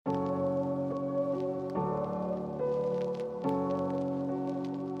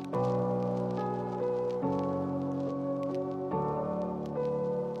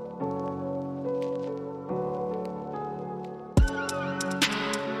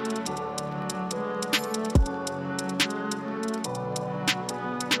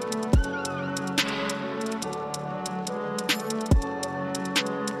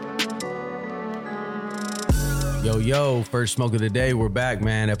Yo, first smoke of the day. We're back,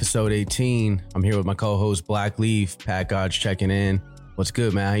 man. Episode 18. I'm here with my co-host Black Leaf. Pat Godge checking in. What's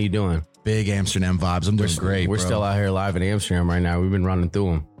good, man? How you doing? Big Amsterdam vibes. I'm doing great. We're still out here live in Amsterdam right now. We've been running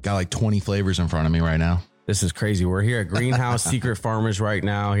through them. Got like 20 flavors in front of me right now. This is crazy. We're here at Greenhouse Secret Farmers right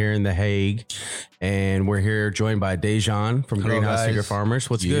now here in The Hague. And we're here joined by Dejan from Greenhouse Secret Farmers.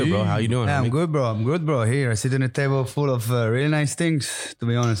 What's good, bro? How you doing? Yeah, I'm good, bro. Here, I sit on a table full of really nice things, to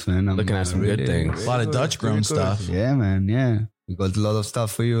be honest, man. I'm looking at some really, good things. A lot of Dutch grown stuff. Yeah, man. Yeah. We got a lot of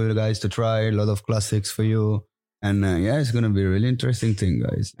stuff for you guys to try, a lot of classics for you. And yeah, it's going to be a really interesting thing,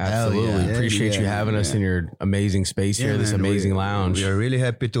 guys. Absolutely. Yeah. Appreciate you having us in your amazing space here, this amazing lounge. We are really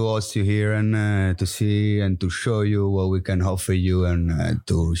happy to host you here and to see and to show you what we can offer you and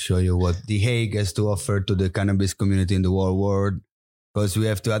to show you what The Hague has to offer to the cannabis community in the whole world. Because we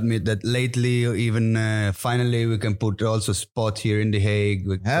have to admit that lately, even finally, we can put also spot here in The Hague.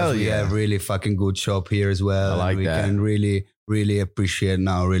 We have really fucking good shop here as well. I like we that. can really appreciate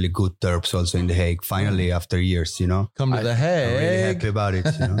now really good terps also in The Hague. Finally, after years, you know. Come to The Hague. I'm really happy about it,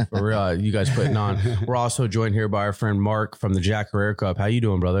 you know. For real, you guys putting on. We're also joined here by our friend Mark from the Jack Herrera Cup. How you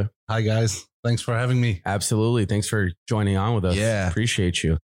doing, brother? Hi, guys. Thanks for having me. Absolutely. Thanks for joining on with us. Yeah. Appreciate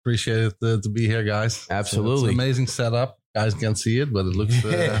you. Appreciate it to be here, guys. Absolutely. It's an amazing setup. Guys can't see it, but it looks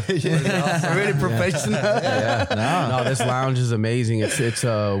Really professional. No, this lounge is amazing. It's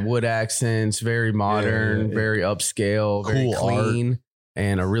wood accents, very modern, very upscale, very Cool clean,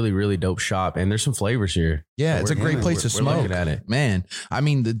 and a really, really dope shop. And there's some flavors here. Yeah, So it's a we're- great place to we're smoke. looking at it. Man, I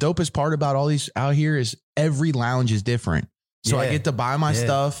mean, the dopest part about all these out here is every lounge is different. So I Yeah. get to buy my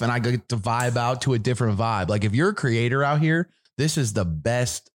stuff and I get to vibe out to a different vibe. Like if you're a creator out here, this is the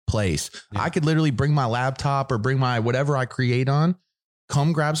best place. I could literally bring my laptop or bring my whatever I create on,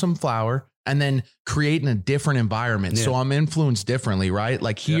 come grab some flour and then create in a different environment. So I'm influenced differently, right?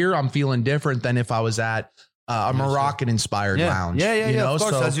 Like here I'm feeling different than if I was at a Moroccan inspired lounge. Yeah, you know? of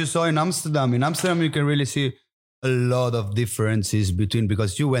course. So- As you saw in Amsterdam. In Amsterdam, you can really see a lot of differences between,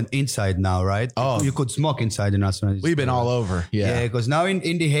 because you went inside now, right? Oh. You could smoke inside in Amsterdam. We've been all over. Yeah, because now in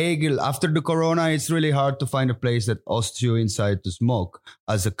The Hague, after the corona, it's really hard to find a place that hosts you inside to smoke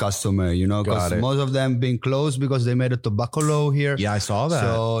as a customer, you know, because Got it. most of them being closed because they made a tobacco law here. Yeah, I saw that.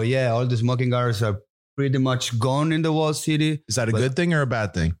 So yeah, all the smoking areas are pretty much gone in the whole city. Is that a But- good thing or a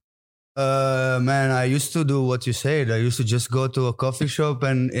bad thing? Man, I used to do what you said. I used to just go to a coffee shop,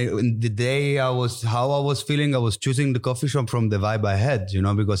 and in the day how I was feeling, I was choosing the coffee shop from the vibe I had, you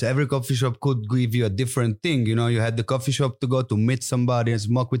know, because every coffee shop could give you a different thing. You know, you had the coffee shop to go to meet somebody and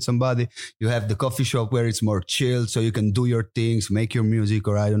smoke with somebody. You have the coffee shop where it's more chill, so you can do your things, make your music,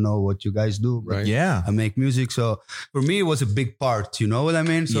 or I don't know what you guys do. But Yeah. I make music. So for me, it was a big part, you know what I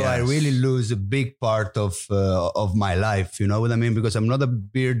mean? So I Yes. really lose a big part of my life, you know what I mean? Because I'm not a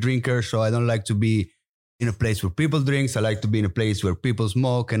beer drinker, so I don't like to be in a place where people drinks. I like to be in a place where people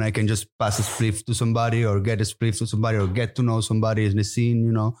smoke, and I can just pass a spliff to somebody or get a spliff to somebody or get to know somebody in the scene,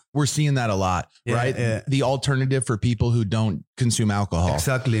 you know? We're seeing that a lot, Yeah, right? yeah. The alternative for people who don't consume alcohol.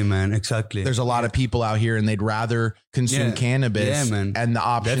 Exactly, man. Exactly. There's a lot of people out here and they'd rather consume Yeah. cannabis Yeah, man. and the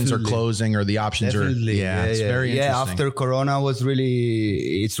options Definitely. are closing or the options Definitely. are, it's very interesting. Yeah, after Corona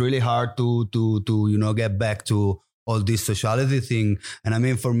it's really hard to you know, get back to all this sociality thing. And I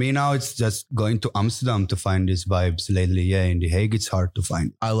mean, for me now, it's just going to Amsterdam to find these vibes lately. Yeah, in The Hague, it's hard to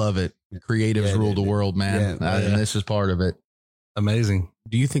find. I love it. Creatives Yeah, rule the world, man. yeah, And this is part of it. amazing.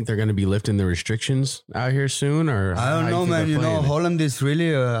 Do you think they're going to be lifting the restrictions out here soon? Or I how don't you know, think man. they're You know, playing it? Holland is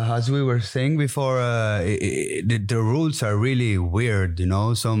really, as we were saying before, the rules are really weird, you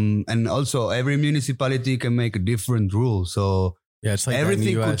know. And also every municipality can make a different rule. So Yeah, it's like that in the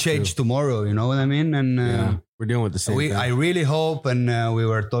everything could US change too. tomorrow, you know what I mean? And Yeah, we're dealing with the same thing. I really hope, and we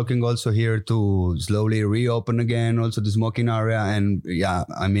were talking also here to slowly reopen again, also the smoking area. And yeah,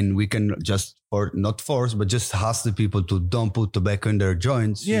 I mean, we can just, or not force, but just ask the people to don't put tobacco in their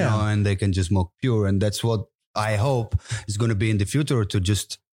joints, you Yeah. know, and they can just smoke pure. And that's what I hope is going to be in the future, to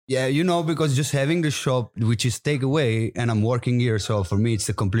just, yeah, you know, because just having the shop, which is takeaway, and I'm working here. So for me, it's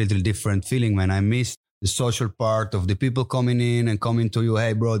a completely different feeling, man. I miss the social part of the people coming in and coming to you.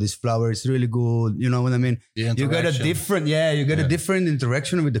 Hey, bro, this flower is really good. You know what I mean? The You get a interaction. different, a different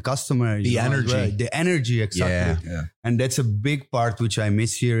interaction with the customer. you The know, energy. right? The energy, exactly. Yeah. And that's a big part which I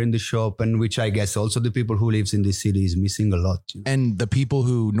miss here in the shop, and which I guess also the people who lives in this city is missing a lot. you know? And the people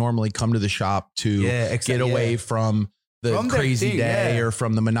who normally come to the shop to get away from the From their crazy thing, day yeah. or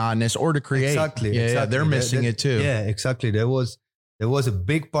from the monotonous or to create. Exactly. Yeah, exactly. they're missing it too. Yeah, exactly. There was a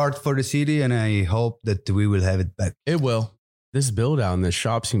big part for the city, and I hope that we will have it back. It will. This build out in this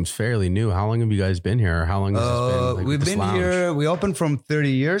shop seems fairly new. How long have you guys been here? Or how long has this been? Like, We've this been lounge? here. We opened from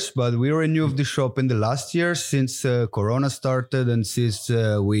 30 years, but we renewed the shop in the last year since Corona started, and since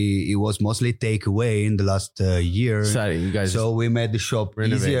it was mostly takeaway in the last year. Exciting. You guys. So we made the shop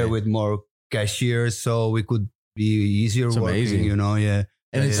renovated. easier with more cashiers, so we could be easier It's working. amazing. You know, yeah.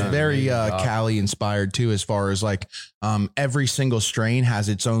 And it's Yeah. very Yeah. Cali inspired too, as far as like every single strain has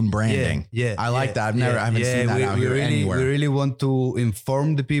its own branding. Yeah, I like that. I haven't seen that out here anywhere. We really want to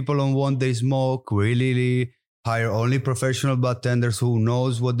inform the people on what they smoke. We really hire only professional bartenders who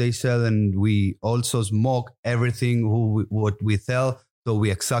knows what they sell, and we also smoke everything what we sell. So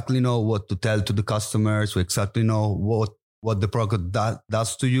we exactly know what to tell to the customers. We exactly know what the product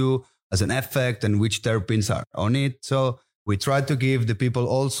does to you as an effect and which terpenes are on it. So we try to give the people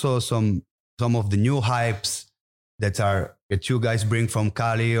also some of the new hypes that you guys bring from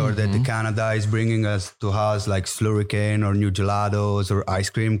Cali or that the Canada is bringing us to us, like Slurricane or new gelatos or ice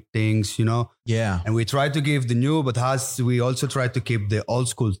cream things, you know. Yeah. And we try to give the new, but we also try to keep the old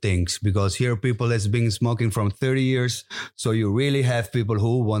school things, because here people has been smoking from 30 years. So you really have people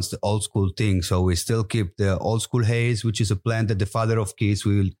who wants the old school thing. So we still keep the old school haze, which is a plant that the father of Keys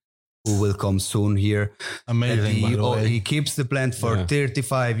who will come soon here. Amazing. by the way. He keeps the plant for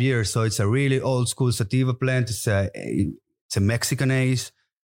 35 years. So it's a really old school sativa plant. It's a Mexican haze.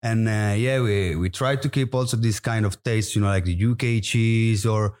 And we try to keep also this kind of taste, you know, like the UK cheese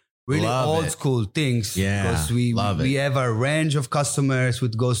or really Love old it. school things. Yeah, Because love it. we have a range of customers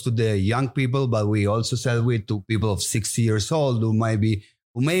which goes to the young people, but we also sell it to people of 60 years old who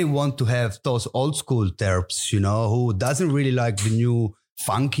may want to have those old school terps, you know, who doesn't really like the new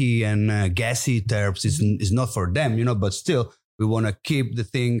funky and gassy terps. Is not for them, you know, but still we want to keep the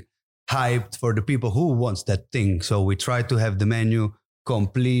thing hyped for the people who wants that thing. So we try to have the menu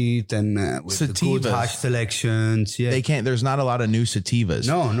complete and with the good Sativas. hash selections. Yeah. There's not a lot of new sativas.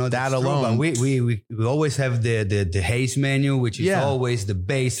 No, that that's true, alone. but we always have the haze menu, which is Yeah. always the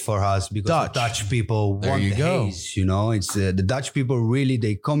base for us, because Dutch. the Dutch people There want you the go. haze. You know, it's the Dutch people really,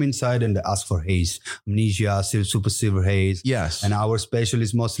 they come inside and they ask for haze, amnesia, super silver haze. Yes. And our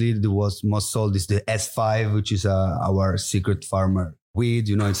specialist mostly most sold is the S5, which is our secret farmer weed.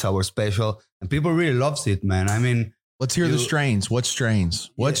 You know, it's our special, and people really loves it, man. I mean, Let's hear the strains. What strains?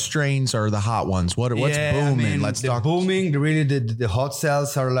 What strains are the hot ones? What's booming? Let's talk. Booming. The hot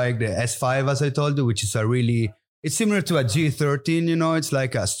cells are like the S5, as I told you, which is it's similar to a G13. You know, it's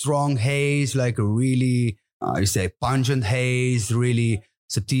like a strong haze, like a really pungent haze, really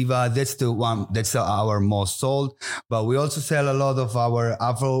sativa. That's the one. That's our most sold. But we also sell a lot of our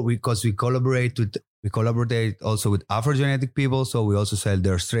Afro, because we collaborate also with Afro genetic people. So we also sell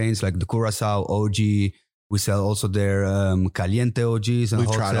their strains like the Curacao OG. We sell also their Caliente OGs. And We've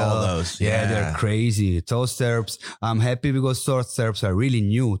tried Hotel. all those. Yeah, Yeah. they're crazy. Those terps, I'm happy because those terps are really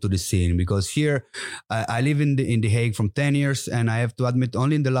new to the scene. Because here, I live in the Hague from 10 years, and I have to admit,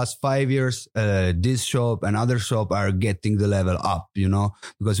 only in the last 5 years, this shop and other shop are getting the level up. You know,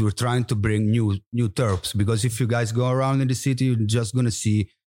 because we're trying to bring new terps. Because if you guys go around in the city, you're just gonna see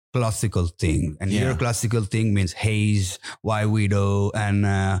classical thing, and here classical thing means haze, white widow, and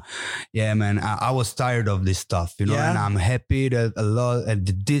I was tired of this stuff, you know. And I'm happy that a lot, and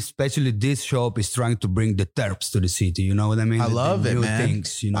especially this shop is trying to bring the terps to the city, you know what I mean? I love it, new man.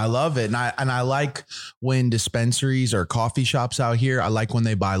 things, you know? I love it, and I like when dispensaries or coffee shops out here. I like when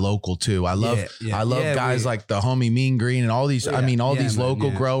they buy local too. I love guys like the homie Mean Green and all these. I mean, all these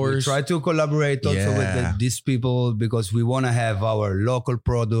local growers. We try to collaborate also with these people, because we want to have our local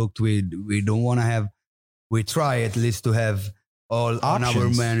product. We don't want to have. We try at least to have all Options. on our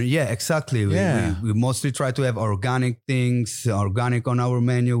menu. Yeah, exactly. We mostly try to have organic things, organic on our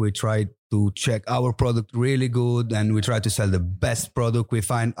menu. We try to check our product really good, and we try to sell the best product we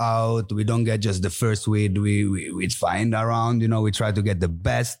find out. We don't get just the first weed we find around. You know, we try to get the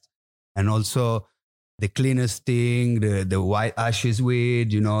best, and also the cleanest thing, the white ashes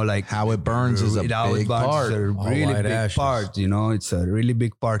weed, you know, like how it burns is a big part. A really big ashes. part, you know, it's a really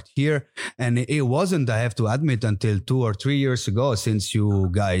big part here. And it wasn't, I have to admit, until 2 or 3 years ago, since you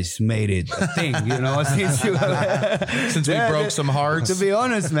guys made it a thing, you know, Since we broke some hearts. To be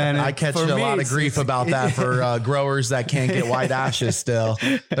honest, man. I catch a lot of grief about that for growers that can't get white ashes still.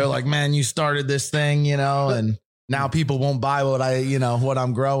 They're like, man, you started this thing, you know, and now people won't buy what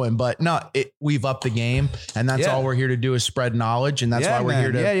I'm growing. But no, we've upped the game, and that's all we're here to do is spread knowledge. And that's why we're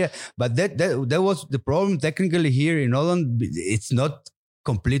here to. Yeah. But that was the problem technically here in Holland. It's not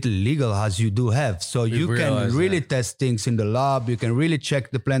completely legal as you do have. So you can really test things in the lab. You can really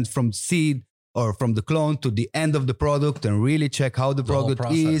check the plant from seed or from the clone to the end of the product and really check how the whole product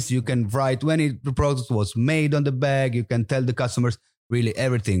process. is. You can write when the product was made on the bag. You can tell the customers really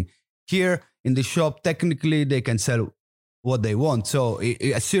everything. Here in the shop, technically they can sell what they want. So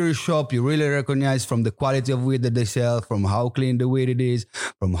a serious shop, you really recognize from the quality of weed that they sell, from how clean the weed it is,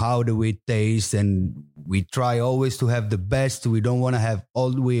 from how the weed tastes. And we try always to have the best. We don't want to have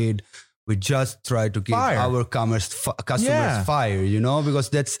old weed. We just try to give Fire. our customers Yeah. fire, because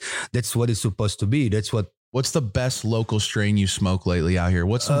that's what it's supposed to be. That's what. What's the best local strain you smoke lately out here?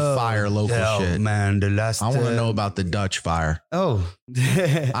 What's some fire local shit? Man, the last. I want to know about the Dutch fire. Oh,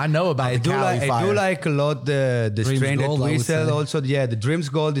 I know about the Cali fire. I do like a lot the Dreams strain that Gold, I we would sell say. also. Yeah, the Dreams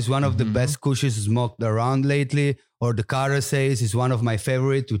Gold is one of the best kushes smoked around lately. Or the Karas Haze is one of my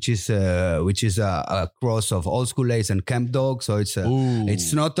favorite, which is a cross of Old School Haze and Camp Dog. So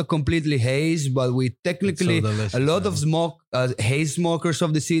it's not a completely haze, but we technically It's so delicious, a lot man. of haze smokers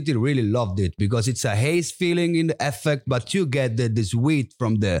of the city really loved it because it's a haze feeling in the effect, but you get this wheat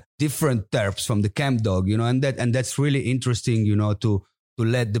from the different terps from the Camp Dog, and that's really interesting, to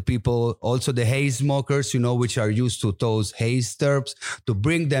let the people, also the haze smokers, which are used to those haze terps, to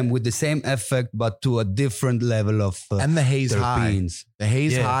bring them with the same effect, but to a different level of And the haze high. terpenes. The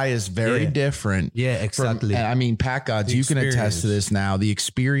haze Yeah. high is very Yeah. different. Yeah, exactly. I mean, Pack Gods, The you can attest to experience. this now. The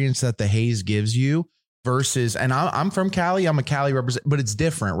experience that the haze gives you versus, and I'm from Cali, I'm a Cali representative, but it's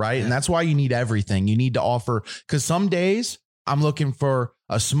different, right? And that's why you need everything. You need to offer, because some days I'm looking for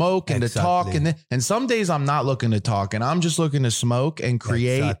a smoke and to talk, Exactly. and some days I'm not looking to talk, and I'm just looking to smoke and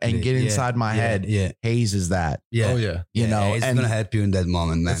create Exactly. and get Yeah. inside my Yeah. head. Yeah. Haze is that, Yeah. Oh yeah. you know, it's and gonna help you in that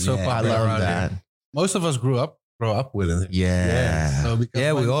moment, man. It's so yeah. I popular love around that. here. Most of us grew up with it. Yeah. So because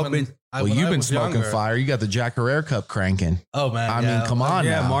Yeah, we all been. Well, when you've I been was smoking younger- fire. You got the Jack Herrera cup cranking. Oh man. I yeah. mean, come on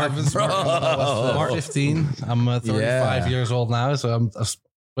Yeah, now. Mark- I've been smoking since I was Mark- 15. I'm 35 Yeah. years old now, so I'm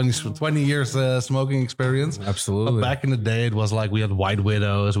 20 years smoking experience. But Absolutely. back in the day, it was like we had White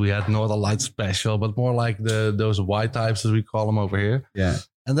Widows, we had Northern Light Special, but more like those white types as we call them over here. Yeah.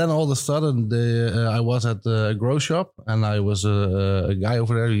 And then all of a sudden, I was at a grow shop, and I was a guy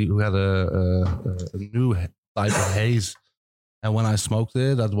over there who had a new type of haze. And when I smoked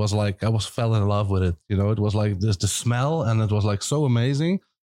it, that was like I fell in love with it. It was like this the smell, and it was like so amazing.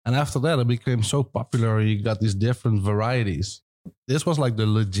 And after that, it became so popular. You got these different varieties. This was like the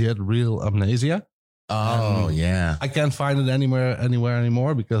legit, real Amnesia. Oh, yeah. I can't find it anywhere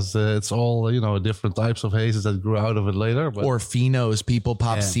anymore because it's all different types of hazes that grew out of it later. But Or phenos. People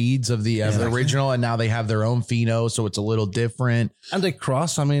pop Yeah. seeds of the original, and now they have their own pheno, so it's a little different. and they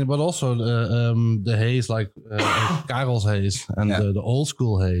cross. I mean, but also the haze like Karel's haze and Yeah. the old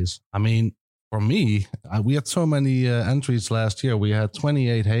school haze. I mean, for me, we had so many entries last year. We had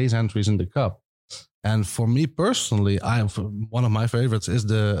 28 haze entries in the cup. And for me personally, one of my favorites is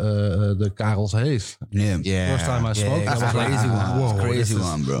the Karel's haze. Yeah. Yeah. First time I smoked, Yeah, I it's was a like, crazy one. whoa, It's a crazy this is-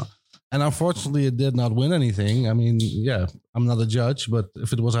 one, bro. And unfortunately, it did not win anything. I mean, yeah, I'm not a judge, but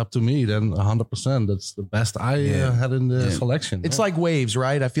if it was up to me, then 100%. That's the best I Yeah. had in the Yeah. selection. It's like waves,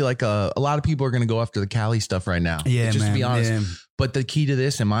 right? I feel like a lot of people are going to go after the Cali stuff right now. Yeah, just man. to be honest. Yeah. But the key to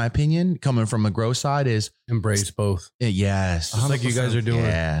this, in my opinion, coming from a grow side, is Embrace both. yes, Just like you guys are doing.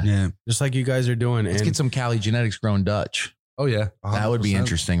 yeah. Yeah. Just like you guys are doing. Let's And get some Cali genetics grown Dutch. oh yeah, That would be 100%.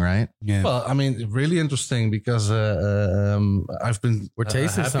 interesting, right? Yeah. Well, I mean, really interesting because I've been we're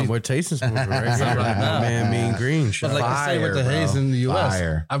tasting happy- some. We're tasting some right Right here. now. Man, Mean Green. But like I say with the Fire, haze bro. in the US,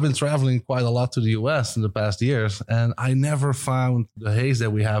 Fire. I've been traveling quite a lot to the US in the past years, and I never found the haze that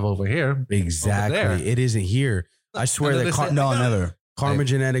we have over here. Exactly. Over there. It isn't here. I swear And that then they say- No, never. Karma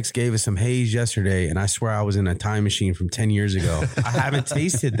Genetics gave us some haze yesterday, and I swear I was in a time machine from 10 years ago. I haven't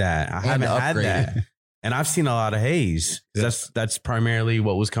tasted that. I haven't had upgraded. that. And I've seen a lot of haze. That's primarily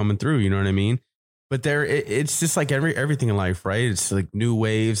what was coming through. You know what I mean? But it's just like everything in life, right? It's like new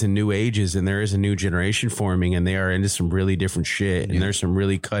waves and new ages, and there is a new generation forming, and they are into some really different shit. And there's some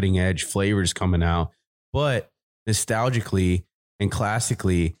really cutting edge flavors coming out. But nostalgically and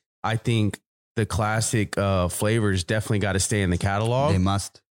classically, I think the classic flavors definitely got to stay in the catalog. They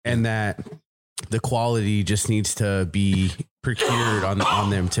must. And that the quality just needs to be procured on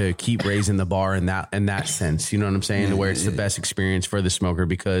them to keep raising the bar in that sense. You know what I'm saying? To where it's the best experience for the smoker,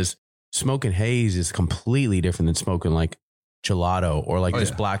 because smoking haze is completely different than smoking like gelato or like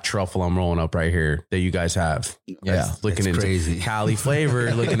this black truffle I'm rolling up right here that you guys have. That's looking it's into crazy. Cali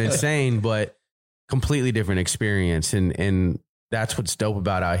flavor, looking insane, but completely different experience. And that's what's dope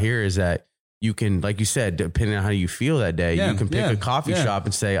about out here is that you can, like you said, depending on how you feel that day, Yeah, you can pick yeah, a coffee yeah. shop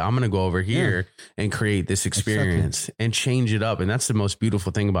and say, I'm going to go over here and create this experience and change it up. And that's the most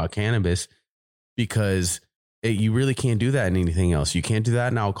beautiful thing about cannabis, because you really can't do that in anything else. You can't do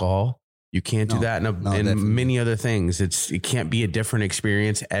that in alcohol. You can't do No, that no, in definitely. many other things. It can't be a different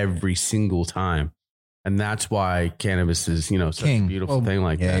experience every single time. And that's why cannabis is, you know, such King. a beautiful Well, thing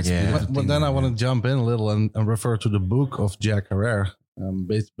like yeah, that. it's Yeah. beautiful But thing, then I man, want yeah. to jump in a little and refer to the book of Jack Herrera,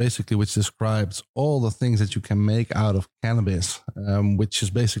 basically, which describes all the things that you can make out of cannabis, which is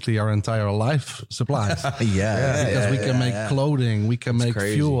basically our entire life supply. Because we can make clothing, we can make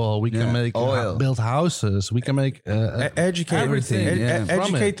crazy. fuel, we can Yeah. make Oil. build houses, we can make Educate everything yeah. from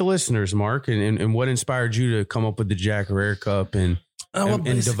educate it. the listeners, Mark, and what inspired you to come up with the Jack Herrera Cup and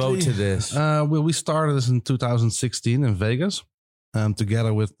devote to this. Well, we started this in 2016 in Vegas,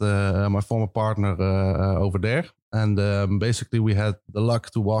 together with my former partner over there. And basically, we had the luck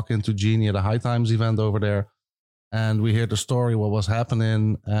to walk into Genie at a High Times event over there. And we heard the story, what was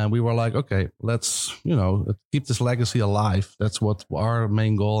happening. And we were like, okay, let's, keep this legacy alive. That's what our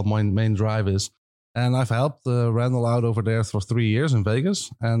main goal, main drive is. And I've helped Randall out over there for 3 years in Vegas.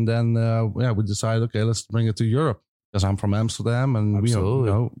 And then, we decided, okay, let's bring it to Europe. Because I'm from Amsterdam, and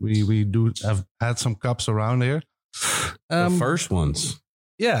we do have had some cups around here. The first ones.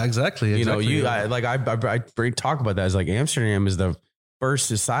 Yeah, exactly. You know, I talk about that as like Amsterdam is the first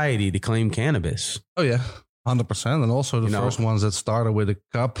society to claim cannabis. Oh yeah, 100%, and also the first ones that started with a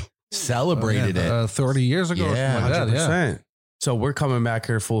cup Celebrated it 30 years ago. Yeah, something like that, 100%. So we're coming back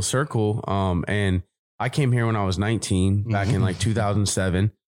here full circle. And I came here when I was 19, back in like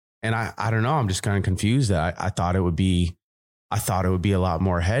 2007. And I don't know. I'm just kind of confused that I thought it would be a lot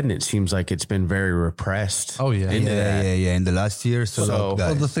more ahead, and it seems like it's been very repressed. Oh yeah, into that. Yeah. In the last year, so So-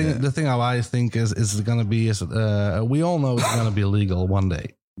 guys, Well, the thing how I think is going to be is we all know it's going to be legal one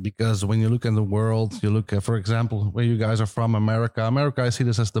day, because when you look in the world, you look at, for example, where you guys are from, America. I see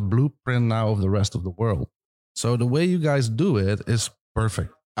this as the blueprint now of the rest of the world. So the way you guys do it is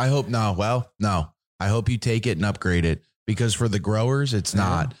perfect. I hope no. Well, no. I hope you take it and upgrade it, because for the growers, it's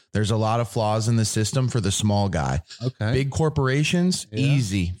not. There's a lot of flaws in the system for the small guy. Okay. Big corporations,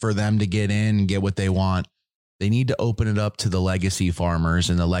 easy for them to get in and get what they want. They need to open it up to the legacy farmers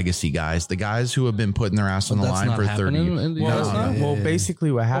and the legacy guys, the guys who have been putting their ass on the That's line not for 30 happening years. in the Well, US now? yeah.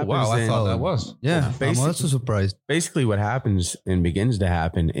 basically what Oh, happens. wow, I then- thought that was. yeah, I'm Basically- also surprised. basically what happens and begins to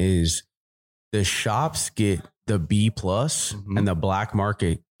happen is the shops get the B plus and the black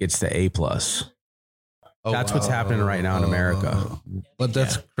market gets the A plus. That's what's happening right now in America. But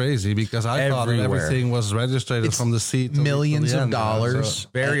that's crazy, because I thought that Everywhere. everything was registered It's from the seed to millions the of end, dollars.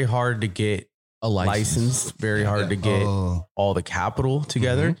 Very hard to get A license. licensed, very hard to get Oh, all the capital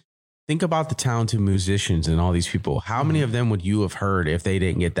together. Think about the talented musicians and all these people. How many of them would you have heard if they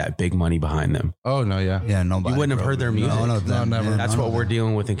didn't get that big money behind them? Oh no, yeah. yeah, nobody. You wouldn't have heard their probably. music. None of them, No, never. yeah, That's none what of we're them.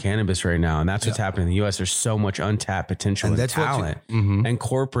 dealing with in cannabis right now. And that's what's happening in the US. There's so much untapped potential And and that's what you- talent. Mm-hmm. And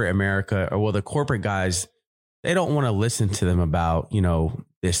corporate America, or well, the corporate guys, they don't want to listen to them about,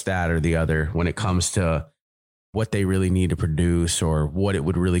 this, that, or the other when it comes to what they really need to produce or what it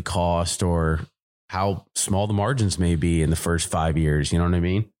would really cost or how small the margins may be in the first 5 years. You know what I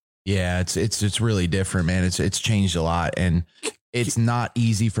mean? Yeah, it's really different, man. It's changed a lot, and it's not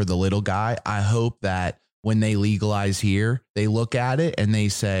easy for the little guy. I hope that when they legalize here, they look at it and they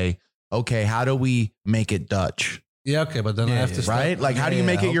say, okay, how do we make it Dutch? Yeah, okay, but then I have to Right? Like, how do you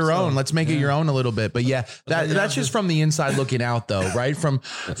make it your own? Let's make it your own a little bit. But yeah, then you that's have just to- from the inside looking out, though, right? But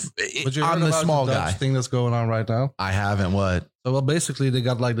you I'm heard the about small the Dutch guy. thing that's going on right now. I haven't. What? So, well, basically, they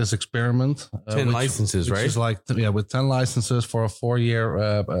got like this experiment. 10 licenses, which right? is like, with 10 licenses for a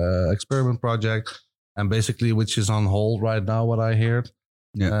 4-year experiment project. And basically, which is on hold right now, what I heard.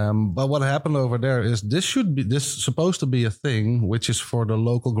 Yeah. But what happened over there is this supposed to be a thing, which is for the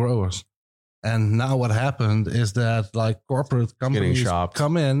local growers. And now what happened is that like corporate companies shopped.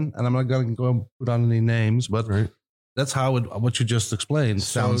 come in, and I'm not going to go and put on any names, but that's how what you just explained.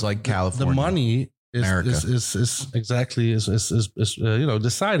 Sounds like California. The money America. is exactly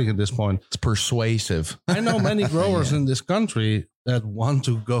deciding at this point. It's persuasive. I know many growers in this country that want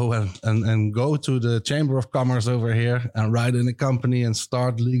to go and go to the Chamber of Commerce over here and write in a company and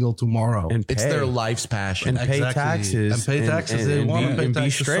start legal tomorrow. And It's pay. their life's passion. And pay taxes. And pay taxes. They want to pay be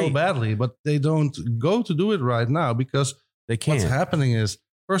taxes so straight. badly, but they don't go to do it right now because They what's can't. happening is,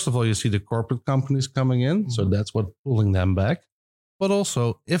 first of all, you see the corporate companies coming in, so that's what pulling them back. But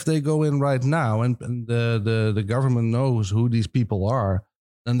also, if they go in right now and the government knows who these people are,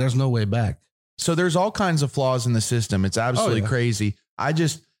 then there's no way back. So there's all kinds of flaws in the system. It's absolutely yeah. crazy.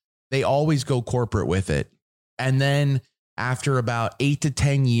 They always go corporate with it. And then after about 8 to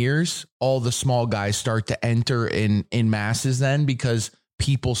 10 years, all the small guys start to enter in masses then because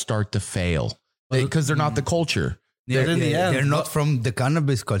people start to fail because they're not the culture. Yeah, But in the end, they're not from the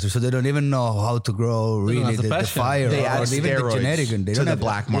cannabis culture, so they don't even know how to grow don't really have the the passion. fire They or add even the steroids genetic. And they to don't the have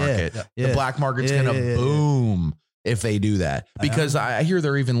black market. Yeah. The black market's Yeah, gonna yeah, yeah. boom if they do that, because I hear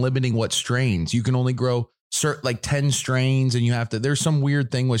they're even limiting what strains you can only grow. Like 10 strains, and you have to. There's some weird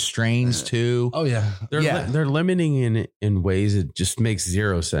thing with strains too. oh yeah, They're limiting in ways that just makes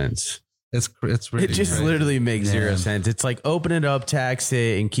zero sense. it's really It just crazy. literally makes zero Yeah. sense. It's like open it up, tax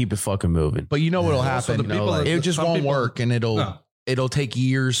it, and keep it fucking moving. But you know what'll Also, happen? the people that- It just some won't people- work, and it'll take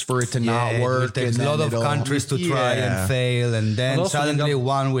years for it to not Yeah, work. It takes and a lot then of it'll- countries to try Yeah. and fail, and then But also you suddenly got-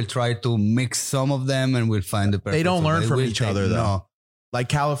 one will try to mix some of them, and we'll find the perfect. They don't one. learn It from will each take- other, though. No, Like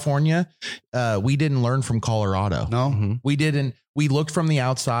California, we didn't learn from Colorado. no. Mhm. We didn't. We looked from the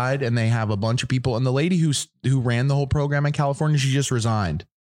outside, and they have a bunch of people. And the lady who ran the whole program in California, she just resigned,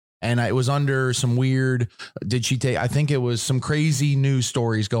 and it was under some weird. Did she take? I think it was some crazy news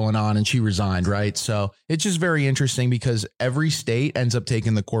stories going on, and she resigned. Right. So it's just very interesting because every state ends up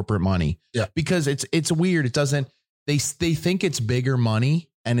taking the corporate money. Yeah. Because it's weird. It doesn't. They think it's bigger money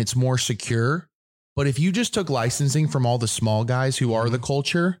and it's more secure. But if you just took licensing from all the small guys who are the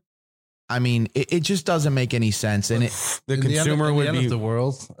culture, I mean, it just doesn't make any sense. And The In consumer in would end be of the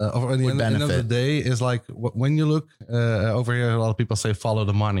world, or in the would end of the benefit. day, is like when you look over here. A lot of people say follow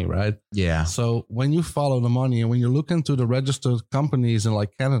the money, right? yeah, So when you follow the money and when you look into the registered companies in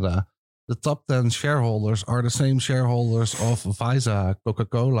like Canada, the top 10 shareholders are the same shareholders of Visa,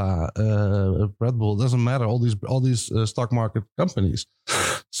 Coca-Cola, Red Bull. Doesn't matter. All these stock market companies.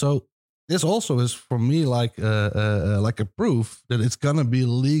 So this also is for me like a proof that it's gonna be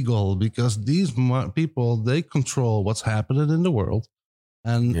legal because these people, they control what's happening in the world.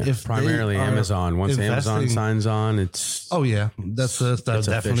 And Yeah, if primarily they are Amazon. Once Amazon investing- signs on, it's Oh yeah, that's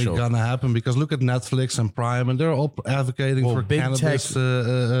definitely official. gonna happen because look at Netflix and Prime, and they're all advocating Well, for big cannabis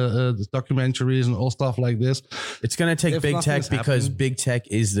documentaries and all stuff like this. it's going to take If big tech nothing's because happening- big tech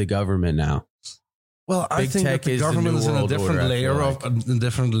is the government now. Well, I Big think tech that the is the government new is in a world different order, I feel layer like. of a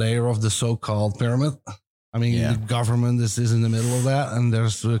different layer of the so-called pyramid. I mean, Yeah. the government is in the middle of that, and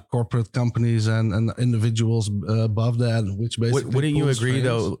there's corporate companies and individuals above that, which basically Wouldn't you pull agree strings.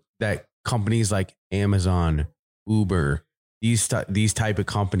 though that companies like Amazon, Uber, these type of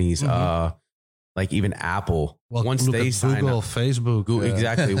companies, like even Apple, Well, once look they at sign Google, up, Facebook,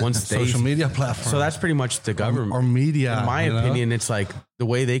 exactly. Once they, social media platforms. so that's pretty much the government. or media. In my you know? opinion, it's like the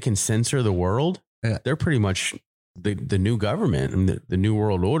way they can censor the world. Yeah. They're pretty much the new government and the new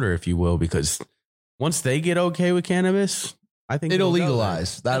world order, if you will, because once they get okay with cannabis, I think it'll go there.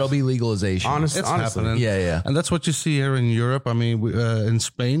 legalize. That'll be legalization. Honestly, It's happening. Yeah, yeah. And that's what you see here in Europe. I mean, in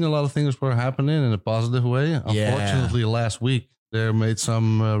Spain, a lot of things were happening in a positive way. Unfortunately, last week they made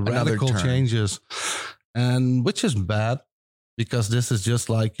some radical turn. changes, and which is bad because this is just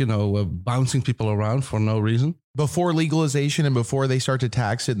like bouncing people around for no reason. Before legalization and before they start to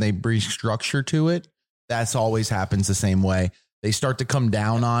tax it and they bring structure to it, that's always happens the same way. They start to come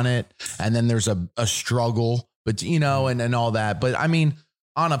down on it, and then there's a struggle, but and all that. But I mean,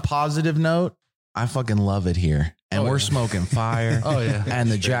 on a positive note, I fucking love it here, and we're smoking fire. Oh yeah, And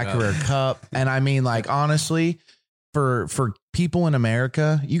the Jack Herrera Cup, and I mean, like honestly, for people in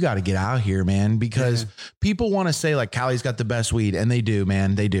America, you got to get out here, man, because people want to say like Cali's got the best weed, and they do,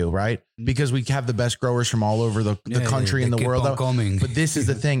 man, they do, right? Because we have the best growers from all over the country and the world. Coming. But this is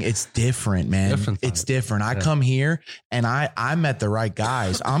the thing. It's different, man. It's different. I come here and I met the right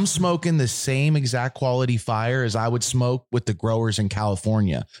guys. I'm smoking the same exact quality fire as I would smoke with the growers in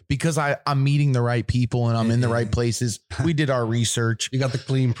California because I'm meeting the right people and I'm in the right places. We did our research. you got the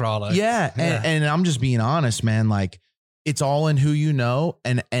clean product. Yeah. And I'm just being honest, man. Like it's all in who you know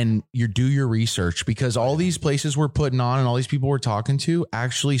and you do your research because all these places we're putting on and all these people we're talking to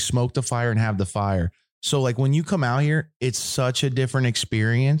actually smoke the fire and have the fire. So like when you come out here, it's such a different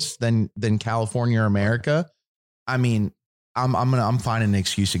experience than California or America. I mean, I'm finding an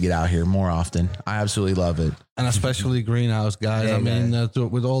excuse to get out here more often. I absolutely love it. And especially greenhouse guys. Yeah, I mean,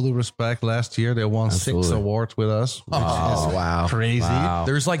 with all due respect, last year they won 6 Absolutely. awards with us. Which Oh, is wow. crazy. Wow.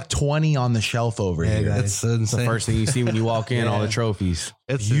 There's like 20 on the shelf over Yeah, here. guys. It's insane. The first thing you see when you walk in, all the trophies,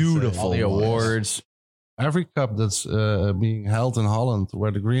 It's beautiful. all the ones. awards. Every cup that's being held in Holland,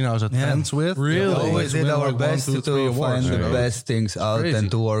 where the greenhouse attends with, We they always did win our like 1, best 2, 3 to awards, find you the know? best things out Crazy. and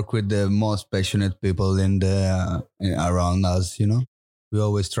to work with the most passionate people in the around us. We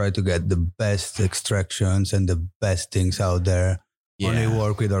always try to get the best extractions and the best things out there. Only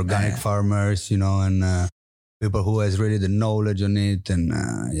work with organic Man. farmers, and people who has really the knowledge on it. And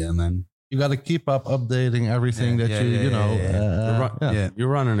yeah, man. You got to keep up updating everything Yeah, that yeah, you know. yeah, Yeah. You're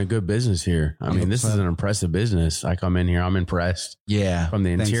running a good business here. I mean, this is 100%. an impressive business. I come in here, I'm impressed Yeah. from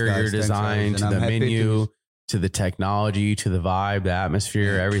the Thanks, interior guys. Thanks, design guys. to And the I'm happy menu to the technology, to the vibe, the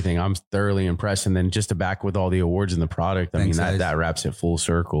atmosphere, everything. I'm thoroughly impressed. And then just to back with all the awards and the product, I Thanks, mean, guys. that wraps it full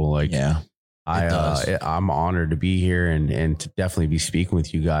circle. Like, Yeah. I'm honored to be here and to definitely be speaking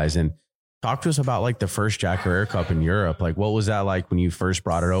with you guys. And talk to us about like the first Jack Herrera Cup in Europe. Like, what was that like when you first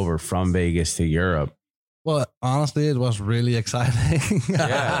brought it over from Vegas to Europe? Well, honestly, it was really exciting.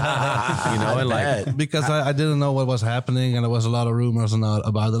 Yeah. You know, and like, because I didn't know what was happening, and there was a lot of rumors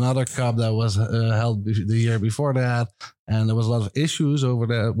about another cup that was held the year before that, and there was a lot of issues over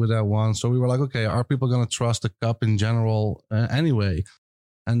there with that one. So we were like, okay, are people going to trust the cup in general anyway?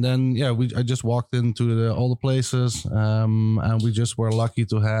 And then, yeah, I just walked into all the places, and we just were lucky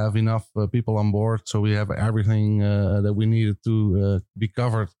to have enough people on board. So we have everything that we needed to be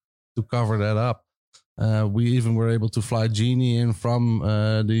covered to cover that up. We even were able to fly Jeannie in from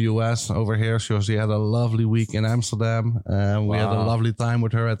the US over here. So she had a lovely week in Amsterdam. We had a lovely time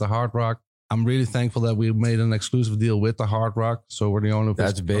with her at the Hard Rock. I'm really thankful that we made an exclusive deal with the Hard Rock. So we're the only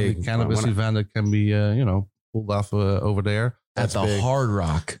cannabis event that can be, pulled off over there. At the Hard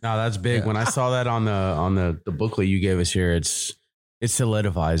Rock. No, that's big. Yeah. When I saw that on the booklet you gave us here, it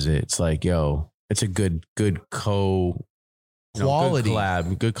solidifies it. It's like, yo, it's a good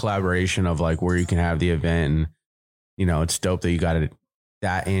Quality. good collaboration of like where you can have the event, and it's dope that you got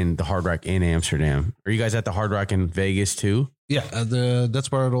that in the Hard Rock in Amsterdam. Are you guys at the Hard Rock in Vegas too? Yeah, that's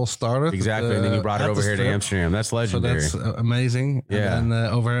where it all started. Exactly, and then you brought it over here to Amsterdam. That's legendary. So that's amazing. Yeah. And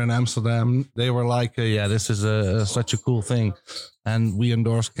then over here in Amsterdam, they were like, this is such a cool thing. And we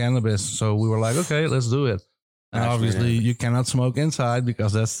endorse cannabis. So we were like, okay, let's do it. And obviously you cannot smoke inside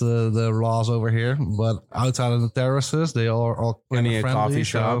because that's the laws over here. But outside of the terraces, they are all Plenty of friendly, coffee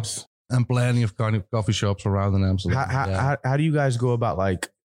shops. And plenty of coffee shops around in Amsterdam. How do you guys go about, like,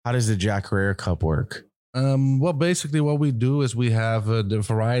 how does the Jack Herrera Cup work? Well, basically what we do is we have the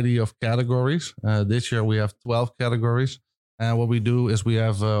variety of categories. This year we have 12 categories. And what we do is we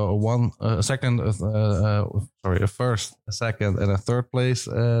have a first, a second, and a third place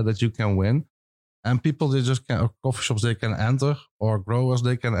that you can win. And people, they just coffee shops, they can enter, or growers,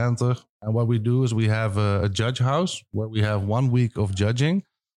 they can enter. And what we do is we have a judge house where we have 1 week of judging,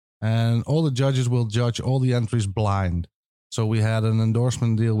 and all the judges will judge all the entries blind. So we had an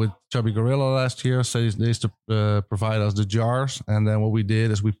endorsement deal with Chubby Gorilla last year. So they used to provide us the jars. And then what we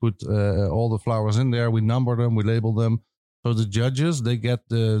did is we put all the flowers in there. We number them, we label them. So the judges, they get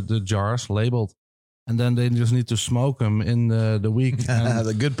the jars labeled. And then they just need to smoke them in the week. And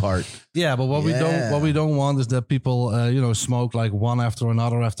the good part. yeah, but what we don't want is that people smoke like one after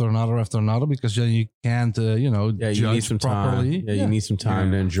another, because then you can't You judge need some properly. time. You need some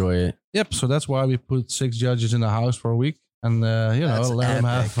time to enjoy it. Yep. So that's why we put 6 judges in the house for a week, and That's let them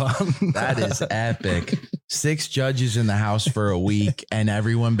have epic. fun. That is epic. 6 judges in the house for a week, and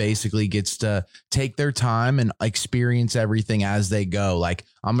everyone basically gets to take their time and experience everything as they go. Like,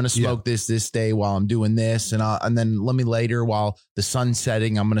 I'm going to smoke this day while I'm doing this, and then let me later while the sun's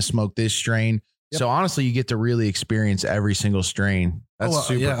setting, I'm going to smoke this strain. Yep. So honestly, you get to really experience every single strain. That's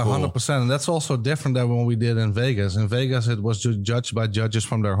super cool. 100%. And that's also different than when we did in Vegas. In Vegas, it was just judged by judges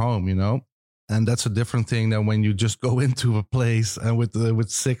from their home, And that's a different thing than when you just go into a place and with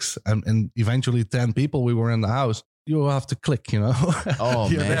 6 and eventually 10 people, we were in the house. You have to click, Oh,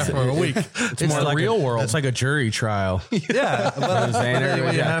 You're man. there for a week. It's more like real world. It's like a jury trial. Yeah, but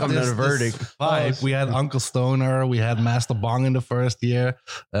Everybody come to the verdict. Vibe. We had Uncle Stoner, we had Master Bong in the first year,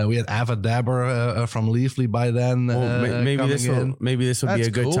 we had Ava Dabber from Leafly by then. Maybe this will be That's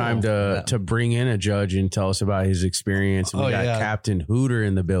a good cool. time to bring in a judge and tell us about his experience. And we got Captain Hooter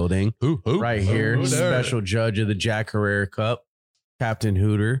in the building right here, Hooter. special judge of the Jack Herrera Cup, Captain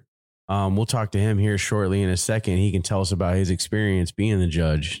Hooter. We'll talk to him here shortly in a second. He can tell us about his experience being the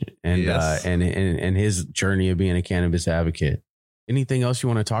judge and and his journey of being a cannabis advocate. Anything else you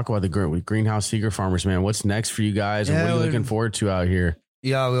want to talk about with Greenhouse Secret Farmers, man? What's next for you guys, and what are you looking forward to out here?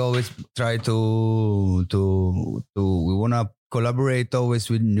 Yeah, we always try to we want to collaborate always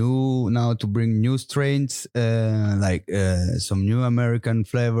with to bring new strains, like some new American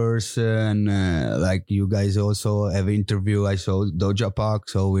flavors, and like you guys also have interview. I saw Doja Park,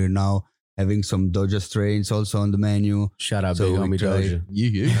 so we're now having some Doja strains also on the menu. Shout out, So big we homie try- Doja.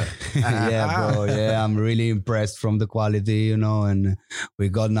 Yeah, bro. Yeah, I'm really impressed from the quality, and we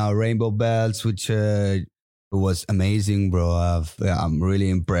got now Rainbow Bells, which was amazing, bro. I'm really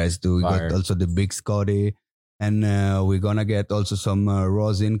impressed. We Fire. got also the Big Scotty, and we're gonna get also some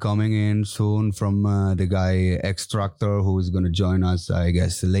rosin coming in soon from the guy Extractor, who is gonna join us, I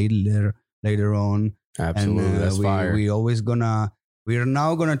guess, later on. Absolutely, And that's fire. we're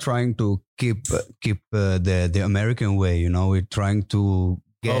now gonna trying to keep the American way. We're trying to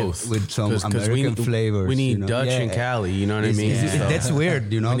get Both. with some 'Cause American flavors. We need you know? Dutch Yeah. and Cali. You know what I mean? It's- So- That's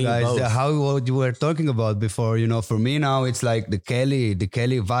weird, you know, We need guys. both. How what you were talking about before, you know, for me now it's like the Kelly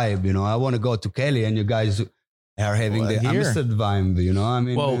vibe. You know, I want to go to Kelly, and you guys are having the Here. Amsterdam vibe. You know, I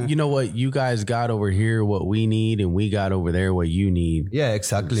mean, Well, you know what? You guys got over here what we need, and we got over there what you need. yeah,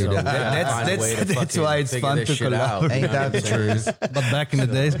 exactly. So we That- gotta find a way to that's fucking why it's figure fun this to shit out. collaborate. Ain't that the truth? But back in the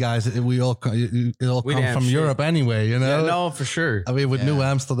days, guys, it all We come damn from shit. Europe anyway. You know. Yeah, no, for sure. I mean, with New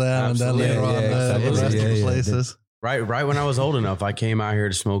Amsterdam Absolutely. and then later on Yeah, the exactly. rest of the Yeah, places. Right when I was old enough, I came out here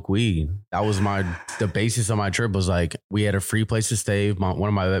to smoke weed. That was the basis of my trip. Was like we had a free place to stay. One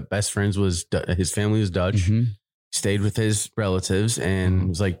of my best friends was his family was Dutch. Mhm. Stayed with his relatives, and it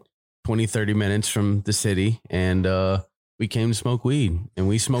was like 20, 30 minutes from the city. And we came to smoke weed, and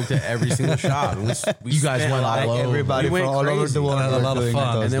we smoked at every single shop. And we You guys spent went a lot all of- over. Everybody We from went all over crazy. the world Had a were lot of doing fun.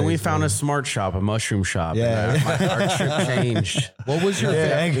 it those And then we days, found bro. a smart shop, a mushroom shop. Yeah. And our trip changed. What was your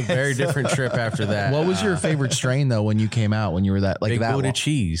A very different trip after that. What was your favorite strain though when you came out? When you were that like Big that Buddha one?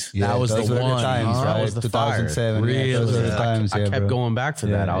 cheese. Yeah, That was those the were one, times, huh? right? That was the fire. 2007. Yeah, those were the Really? times. I yeah, kept bro. going back for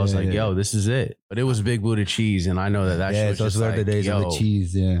that. Yeah, I was yeah, like, yeah. yo, this is it. But it was Big Buddha cheese, and I know that Yeah, shit was those just were like, the days of the yo,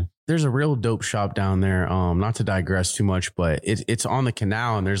 cheese. Yeah. There's a real dope shop down there. Not to digress too much, but it's on the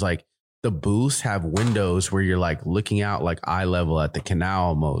canal, and there's like the booths have windows where you're like looking out like eye level at the canal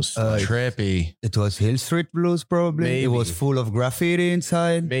almost. Trippy. It was Hill Street Blues, probably. Maybe. It was full of graffiti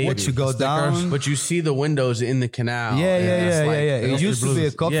inside. Maybe. Once you go down. but you see the windows in the canal. Yeah, and yeah, that's yeah, like- yeah, yeah. It that's used to be a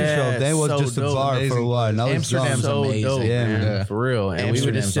blues. coffee Yeah, shop. Then it was so just a dope. bar for a Amazing. while. Now it's Amsterdam's gone. so amazing. dope, Yeah, man, man. for real. And we would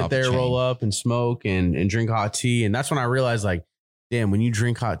Amsterdam's just sit off the there, chain. roll up, and smoke and drink hot tea. And that's when I realized, like, damn, when you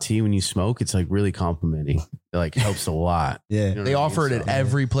drink hot tea when you smoke, it's like really complimenting. It like helps a lot. Yeah. You know They what I offer mean? it at So-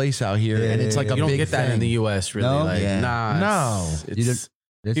 every place out here, Yeah, and it's like yeah, a You don't big get that thing. in the U.S. Really. No? Like, Yeah. nah, No. You it's,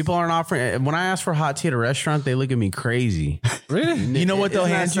 That's- people aren't offering. When I ask for hot tea at a restaurant, they look at me crazy. Really? You know what they'll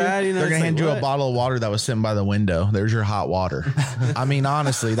Isn't that hand you? sad? You know, They're it's gonna like, hand you a what? bottle of water that was sitting by the window. There's your hot water. I mean,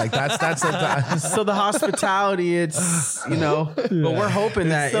 honestly, like that's So the hospitality, it's but we're hoping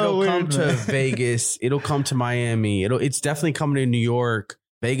that so it'll come weird, to man. Vegas. It'll come to Miami. It's definitely coming to New York.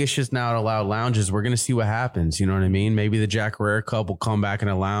 Vegas just now allowed lounges. We're gonna see what happens. You know what I mean? Maybe the Jack Herrera Cup will come back in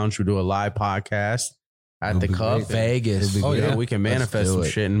a lounge. We'll do a live podcast at the It'll be Cup. great. Vegas. It'll Oh, be You know, yeah. we can Let's manifest do some it.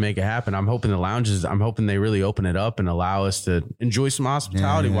 shit and make it happen. I'm hoping the lounges. I'm hoping they really open it up and allow us to enjoy some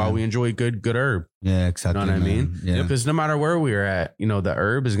hospitality Yeah, yeah. while we enjoy good herb. Yeah, You exactly. know what I mean? man. Yeah. Because no matter where we're at, the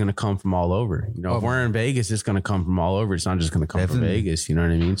herb is going to come from all over. If we're in Vegas, it's going to come from all over. It's not just going to come from Definitely. Vegas. You know what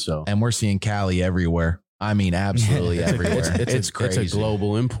I mean? So And we're seeing Cali everywhere. I mean, absolutely Yeah. everywhere. it's crazy. It's a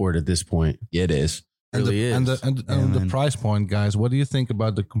global import at this point. It is. It And really the, is. and the man. price point, guys. What do you think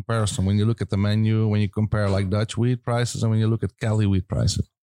about the comparison when you look at the menu, when you compare like Dutch weed prices and when you look at Cali weed prices?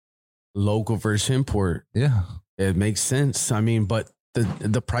 Local versus import. Yeah. It makes sense. I mean, but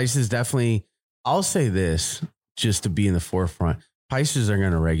the prices definitely. I'll say this just to be in the forefront. Prices are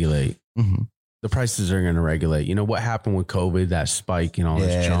going to regulate. Mm-hmm. The prices are going to regulate. You know what happened with COVID? That spike and all this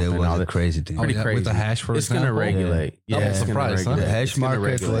Yeah, jump that and was all a that. crazy thing. Pretty With crazy. the hash, for It's going to example. regulate. Yeah. Yeah, Doubles it's the going to price, huh? regulate. The hash It's gonna market,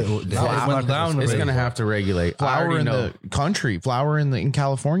 regulate. the Flower hash went market down was It's crazy. going to have to regulate. I Flower already in know. the country, flower in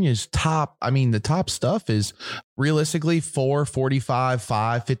California is top. I mean, the top stuff is realistically 4, 45,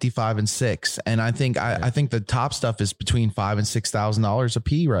 5, 55, and 6. And I think I think the top stuff is between $5,000 and $6,000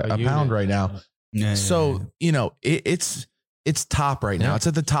 a unit. pound right now. Yeah, So it's top right now. Yeah. It's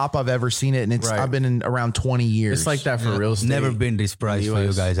at the top I've ever seen it, and it's Right. I've been in around 20 years. It's like that for Yeah. real estate. never been this price in for the you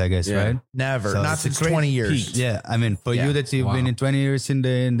US. guys, I guess, Yeah. right? never, So not it's since great 20 years. peak. Yeah, I mean, for Yeah. you that you've Wow. been in 20 years in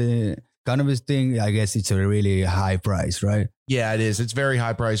the cannabis thing, I guess it's a really high price, right? Yeah, it is. It's very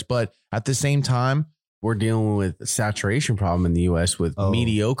high price, but at the same time, We're dealing with a saturation problem in the U.S. with Oh.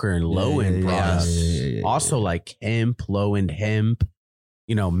 mediocre and low end products. yeah. Also, like hemp, low end hemp.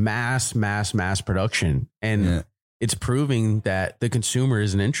 Mass production, and Yeah. it's proving that the consumer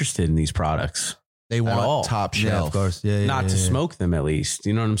isn't interested in these products. they all. want top Yeah, shelf. of course. Yeah, Not to yeah. smoke them, at least.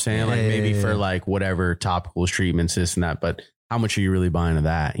 You know what I'm saying? Like Yeah, maybe yeah, for yeah. like whatever topical treatments, this and that. But how much are you really buying of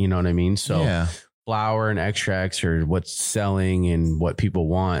that? You know what I mean? So yeah, flour and extracts are what's selling and what people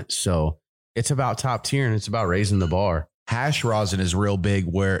want. So it's about top tier and it's about raising the bar. hash rosin is real big.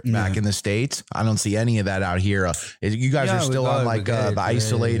 Where Yeah. back in the States, I don't see any of that out here. You guys Yeah, are we still got on it, like we get it. the Yeah,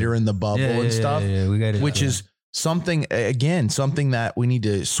 isolator yeah. and the bubble and stuff, Yeah, we got it. which is something that we need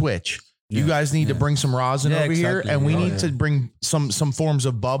to switch. You Yeah, guys need to yeah. bring some rosin Yeah, over here, exactly. and we Oh, need yeah. to bring some forms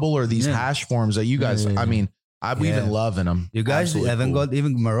of bubble or these Yeah. hash forms that you guys. Yeah, yeah, I yeah. mean, we've Yeah. been loving them. You guys Absolutely haven't cool. got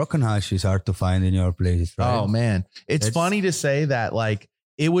even Moroccan hash is hard to find in your places, right? Oh man, it's That's- funny to say that like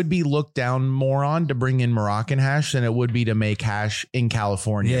it would be looked down more on to bring in Moroccan hash than it would be to make hash in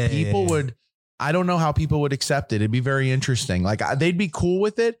California. Yeah, People yeah. would. I don't know how people would accept it. It'd be very interesting. Like they'd be cool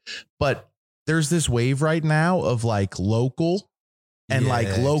with it, but there's this wave right now of like local and Yeah, like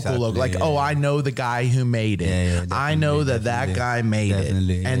local, exactly, like, yeah. oh, I know the guy who made it. Yeah, I know definitely, that definitely. guy made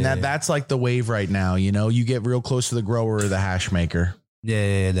Definitely, it. And yeah, that's like the wave right now. You know, you get real close to the grower or the hash maker.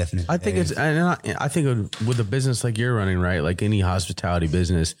 Yeah, definitely. I think it's, and I think with a business like you're running, right? Like any hospitality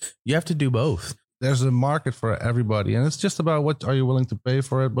business, you have to do both. There's a market for everybody, and it's just about what are you willing to pay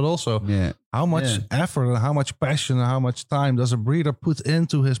for it, but also yeah. how much Yeah. effort and how much passion and how much time does a breeder put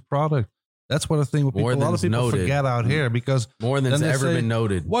into his product. That's what I think what More people, a lot of than's people noted. forget out here, because More than Then it's they ever say, been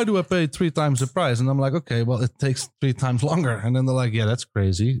noted. why do I pay 3 times the price? And I'm like, okay, well, it takes 3 times longer. And then they're like, yeah, that's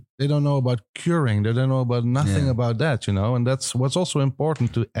crazy. They don't know about curing. They don't know about nothing Yeah. about that, you know? And that's what's also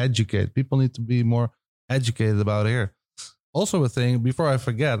important to educate. People need to be more educated about here. Also a thing, before I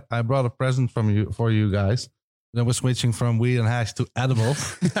forget, I brought a present for you guys. Then we're switching from weed and hash to edible.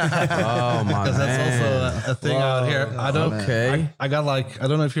 Oh, my Because that's man. also a thing out here. I don't. Okay. I got like, I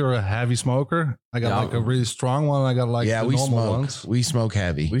don't know if you're a heavy smoker. I got Yeah. like a really strong one. I got like yeah, the we normal smoke. ones. We smoke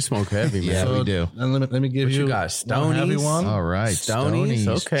heavy. We smoke heavy, man. Yeah, we do. And let me give What you, you got? one heavy Stonies? one. All right. Stonies?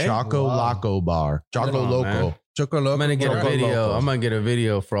 Okay. Choco Wow. Loco Bar. Choco Come on, Loco. man. Choco Loco. I'm gonna get a Choco video. Loco. I'm gonna get a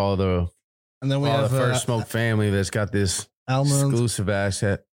video for all the And then we have First Smoke family that's got this almond, exclusive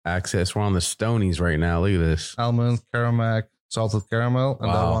access. We're on the Stonies right now. Look at this. almond, caramel, salted caramel, and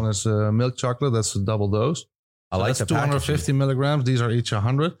that Wow. one is milk chocolate. That's a double dose. I like that's the 250 milligrams. These are each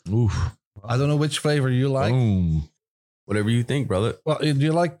 100. Oof. I don't know which flavor you like. Boom. Whatever you think, brother. Well, do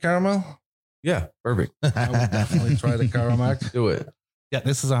you like caramel? Yeah, perfect. I would definitely try the caramel. Do it. Yeah,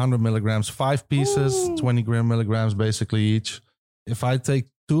 this is 100 milligrams, 5 pieces, 20 milligrams basically each. If I take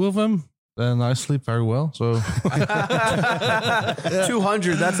 2 of them, then I sleep very well. So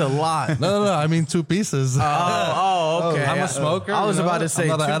 200. That's a lot. no, I mean 2 pieces. Okay. I'm a smoker. I was you know? about to say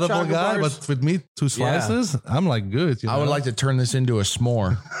I'm not an 2 edible chocolate guy, bars? but with me, 2 slices, I'm like good. You I would know? like to turn this into a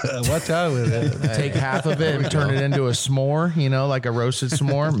s'more. Watch out with it. Take half of it and turn it into a s'more, you know, like a roasted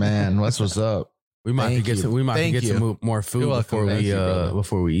s'more. Man, that's what's up. We might Thank get you. some. We might Thank get you. some more food You're welcome. before Thank we you, brother.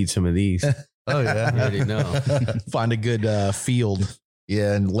 before we eat some of these. Oh, yeah. You already know. Find a good field.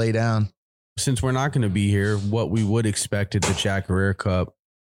 Yeah, and lay down. Since we're not going to be here, what we would expect at the Jack Herrera Cup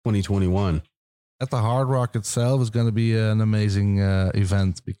 2021. At the Hard Rock itself is going to be an amazing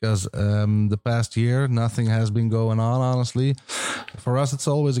event, because the past year, nothing has been going on, honestly. For us, it's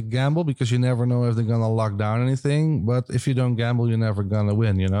always a gamble, because you never know if they're going to lock down anything. But if you don't gamble, you're never going to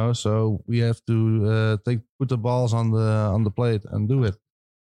win, you know? So we have to put the balls on the plate and do it.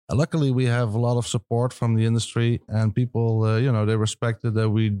 Luckily, we have a lot of support from the industry, and people, they respected that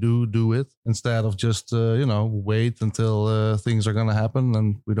we do it instead of just, wait until things are going to happen.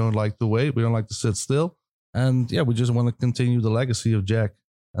 And we don't like to wait. We don't like to sit still. And yeah, we just want to continue the legacy of Jack.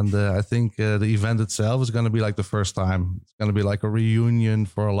 And I think the event itself is going to be like the first time. It's going to be like a reunion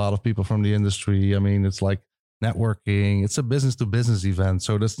for a lot of people from the industry. I mean, it's like networking. It's a business to business event.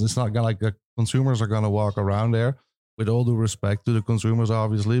 So it's not gonna, like the consumers are going to walk around there. With all due respect to the consumers,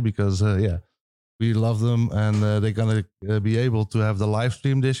 obviously, because we love them, and they're gonna be able to have the live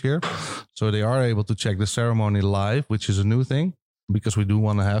stream this year, so they are able to check the ceremony live, which is a new thing, because we do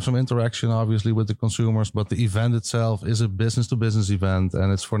want to have some interaction, obviously, with the consumers. But the event itself is a business to business event,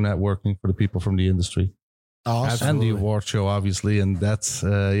 and it's for networking for the people from the industry. Awesome. And the award show, obviously, and that's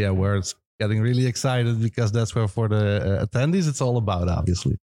where it's getting really excited, because that's where for the attendees it's all about,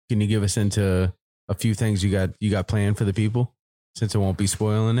 obviously. Can you give us into a few things you got planned for the people, since it won't be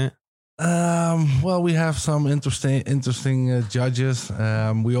spoiling it? Well, we have some interesting judges.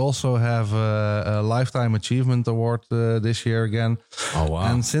 We also have a Lifetime Achievement Award this year again. Oh,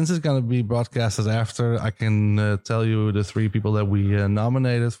 wow. And since it's going to be broadcasted after, I can tell you the 3 people that we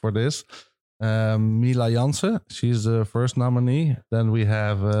nominated for this. Mila Jansen, she's the first nominee. Then we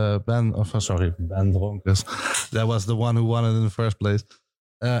have Ben Dronkers. That was the one who won it in the first place.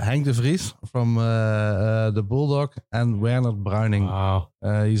 Henk de Vries from the Bulldog, and Werner Bruining. Wow.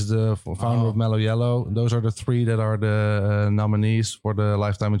 He's the founder of Mellow Yellow. Those are the 3 that are the nominees for the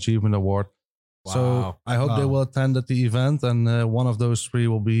Lifetime Achievement Award. So Wow. I hope they will attend at the event, and one of those 3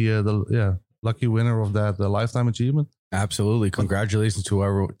 will be the lucky winner of that Lifetime Achievement. Absolutely. Congratulations to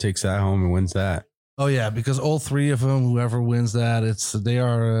whoever takes that home and wins that. Oh yeah, because all 3 of them, whoever wins that, they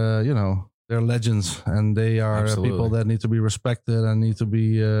are they're legends, and they are Absolutely. people that need to be respected and need to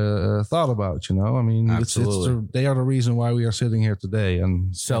be thought about. You know, I mean, Absolutely. they are the reason why we are sitting here today,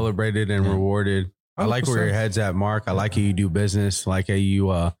 and Celebrated and Yeah. rewarded. I like where 100%. your head's at, Mark. I like how you do business. I like how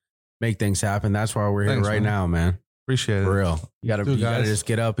you make things happen. That's why we're here Thanks, right man. now, man. appreciate For it. real. You gotta too, guys. just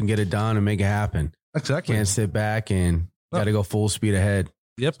get up and get it done and make it happen. Exactly. Can't sit back and No. gotta go full speed ahead.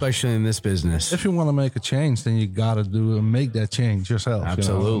 Yep. especially in this business. If you want to make a change, then you got to make that change yourself.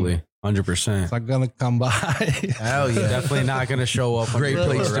 Absolutely. You know? 100%. It's not going to come by. Hell yeah. Definitely not going to show up. Great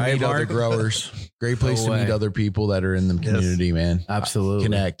place to right, meet other Mark? growers. Great place No to meet way. other people that are in the community, man. Absolutely.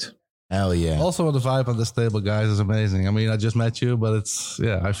 Connect. Hell yeah. Also, the vibe on this table, guys, is amazing. I mean, I just met you, but it's,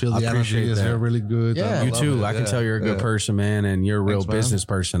 I feel I the energy appreciate is that. here really good. Yeah. I You love too. it. I can Yeah, tell you're a good yeah. person, man, and you're a real Thanks, man. business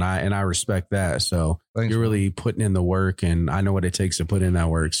person. I respect that. So Thanks, you're man. really putting in the work, and I know what it takes to put in that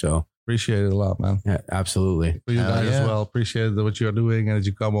work. So Appreciate it a lot, man. yeah, absolutely. For you Hell guys yeah. as well. Appreciate what you're doing and that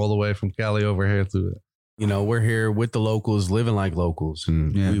you come all the way from Cali over here to You know, we're here with the locals, living like locals,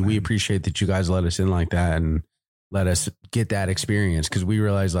 and Yeah, we man. appreciate that you guys let us in like that and let us get that experience, because we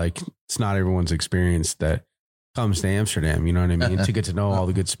realize like it's not everyone's experience that comes to Amsterdam. You know what I mean? To get to know all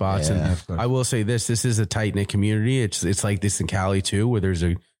the good spots. Yeah. And I will say this is a tight knit community. It's like this in Cali too, where there's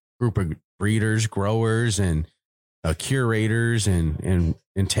a group of breeders, growers, and curators and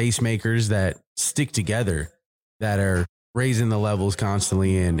tastemakers that stick together, that are raising the levels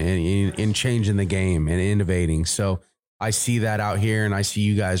constantly and changing the game and innovating. So I see that out here, and I see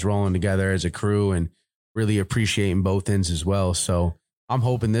you guys rolling together as a crew and really appreciating both ends as well. So I'm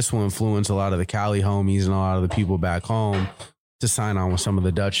hoping this will influence a lot of the Cali homies and a lot of the people back home to sign on with some of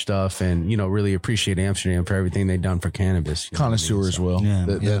the Dutch stuff and, you know, really appreciate Amsterdam for everything they've done for cannabis. You know what I mean? Connoisseurs So- will.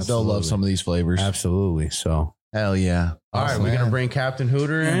 Yeah. They'll love some of these flavors. Absolutely. So, Hell yeah. all right, Awesome, we're going to man. bring Captain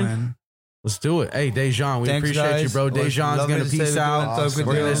Hooter Yeah, in. man. Let's do it. Hey, Dejan, we Thanks, appreciate you, guys. bro. Was Dejan's lovely going to to peace stay with you out. and talk with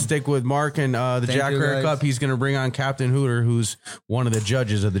We're you. going to stick with Mark and the Thank Jack you, Herrera guys. Cup. He's going to bring on Captain Hooter, who's one of the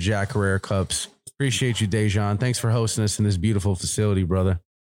judges of the Jack Herrera Cups. Appreciate you, Dejan. Thanks for hosting us in this beautiful facility, brother.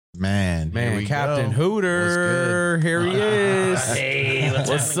 Man. here Man, we Captain go. Hooter, here he is. Hey,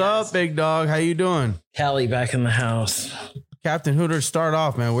 What's up, big dog? How you doing? Callie back in the house. Captain Hooter, start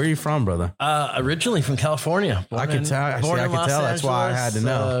off, man. Where are you from, brother? Originally from California. I could tell. Actually, born I in could Los tell. That's why I had to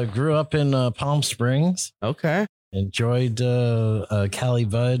know. Grew up in Palm Springs. Okay. Enjoyed Cali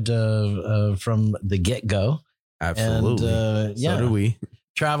Bud from the get go. Absolutely. And So do we.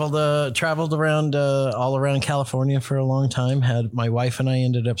 traveled around all around California for a long time. Had my wife and I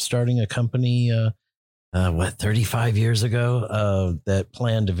ended up starting a company 35 years ago that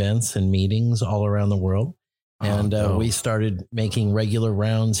planned events and meetings all around the world. And dope. we started making regular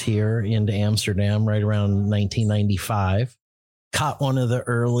rounds here into Amsterdam right around 1995. Caught one of the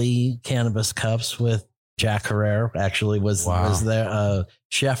early cannabis cups with Jack Herrera. Actually, was there.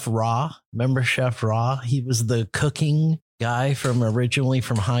 Chef Raw, remember Chef Raw? He was the cooking guy originally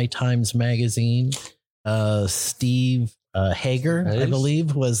from High Times magazine. Steve Hager, I Hayes?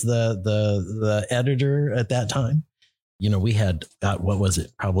 believe, was the editor at that time. You know, we had what was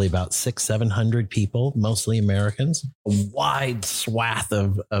it? Probably about 600-700 people, mostly Americans. A wide swath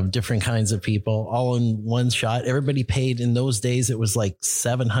of different kinds of people, all in one shot. Everybody paid in those days. It was like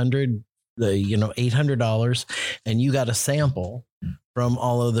 $700, $800, and you got a sample from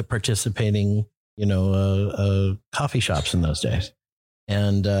all of the participating, coffee shops in those days.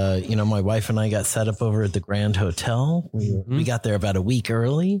 And my wife and I got set up over at the Grand Hotel. We got there about a week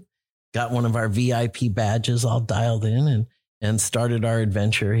early. Got one of our VIP badges all dialed in and started our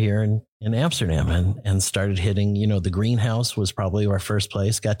adventure here in Amsterdam and started hitting, the greenhouse was probably our first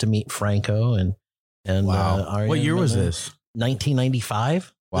place. Got to meet Franco and Wow. What year was this?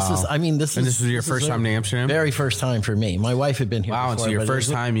 1995. Wow. This was your first time to Amsterdam? Very first time for me. My wife had been here. Wow. And before, so your but it first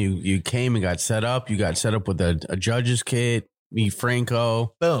was- time you came and got set up. You got set up with a judge's kit, meet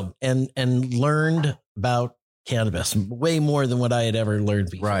Franco. boom, and learned about cannabis way more than what I had ever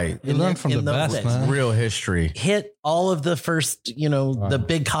learned before. Right. You learn from the those best, days. man. Real history. Hit all of the first, the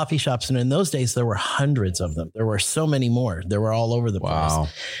big coffee shops. And in those days, there were hundreds of them. There were so many more. They were all over the Wow.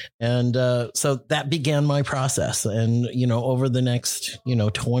 place. And so that began my process. And, over the next,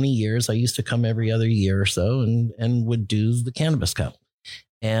 20 years, I used to come every other year or so and would do the Cannabis Cup.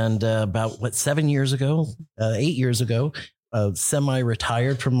 And about 7 years ago, 8 years ago,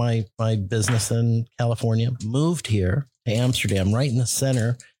 semi-retired from my business in California, moved here to Amsterdam, right in the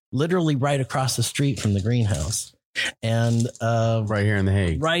center, literally right across the street from the greenhouse. And Right here in The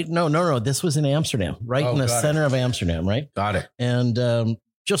Hague. right, no, this was in Amsterdam, right in the got it. center of Amsterdam, right? Got it. And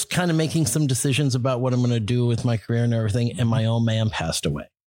just kind of making some decisions about what I'm going to do with my career and everything. And my old man passed away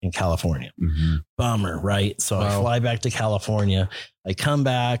in California. Bummer, right? So I fly back to California. I come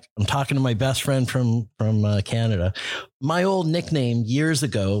back. I'm talking to my best friend from Canada. My old nickname years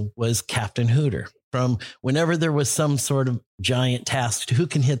ago was Captain Hooter. From whenever there was some sort of giant task, who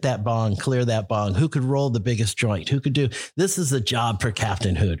can hit that bong, clear that bong, who could roll the biggest joint, who could do this is a job for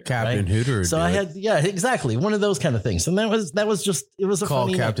Captain Hooter. Captain right? Hooter would So do I it. had, yeah, exactly, one of those kind of things, and that was just it was a Call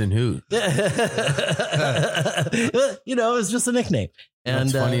funny Captain Hoot. it was just a nickname. And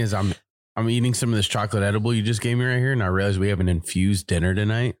What's funny is I'm eating some of this chocolate edible you just gave me right here, and I realize we have an infused dinner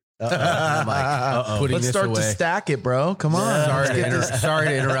tonight. I'm like, uh-oh. Putting Let's this start to away. stack it, bro. Come on. Sorry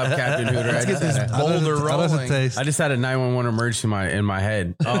to interrupt, Captain Hooter. Let's get this How does boulder it rolling. taste? I just had a 911 emergency in my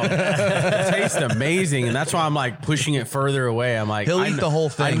head. It tastes amazing, and that's why I'm like pushing it further away. I'm like, He'll eat the whole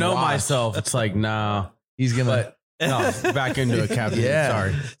thing. I know Watch. myself. It's like, no, He's gonna. no, back into it, Captain. Yeah.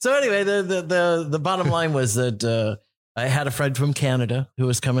 Sorry. So anyway, the bottom line was that I had a friend from Canada who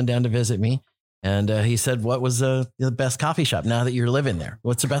was coming down to visit me. And he said, what was the best coffee shop now that you're living there?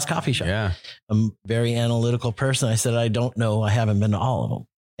 What's the best coffee shop? Yeah. I'm a very analytical person. I said, I don't know. I haven't been to all of them.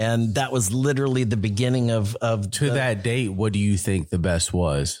 And that was literally the beginning of That date, what do you think the best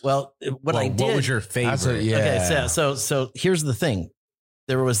was? Well, what I did. What was your favorite? Okay, so here's the thing.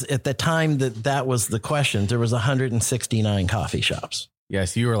 There was at the time that was the question. There was 169 coffee shops.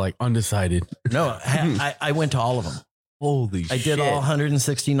 Yes, you were like undecided. No, I went to all of them. Holy I did all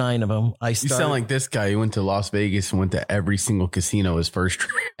 169 of them. You sound like this guy who went to Las Vegas and went to every single casino his first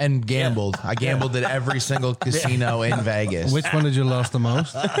trip. And gambled. I gambled at every single casino in Vegas. Which one did you lose the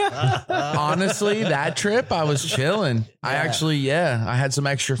most? Honestly, that trip I was chilling. I actually, I had some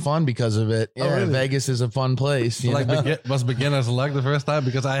extra fun because of it. Yeah, really? Vegas is a fun place. You Like know? was beginner's luck the first time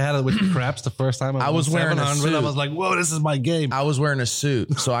because I had it with craps the first time. I was wearing a 700. I suit. was like, whoa, this is my game. I was wearing a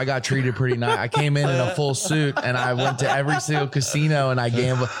suit, so I got treated pretty nice. I came in a full suit, and I went to every single casino, and I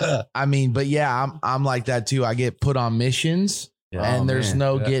gambled. I mean, but yeah, I'm like that too. I get put on missions, and there's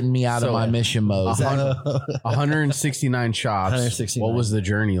no getting me out of my mission mode. 169 shops. 169. What was the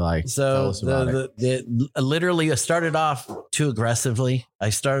journey like? Tell So us about it. literally, I started off too aggressively.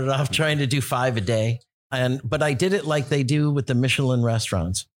 I started off trying to do 5 a day. But I did it like they do with the Michelin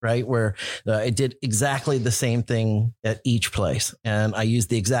restaurants, right? Where I did exactly the same thing at each place, and I used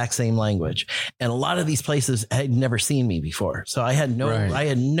the exact same language. And a lot of these places had never seen me before, so I had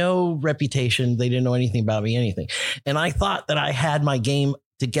no reputation. They didn't know anything about me, anything. And I thought that I had my game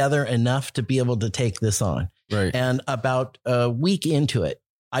together enough to be able to take this on. Right. And about a week into it,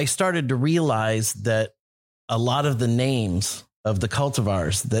 I started to realize that a lot of the names of the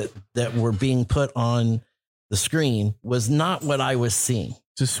cultivars that were being put on the screen was not what I was seeing.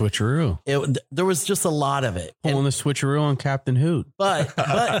 It's a switcheroo. There was just a lot of it. Pulling the switcheroo on Captain Hoot. But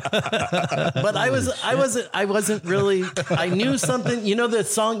I wasn't really, I knew something, you know, the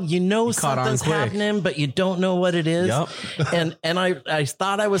song, you know, something's happening, but you don't know what it is. Yep. And I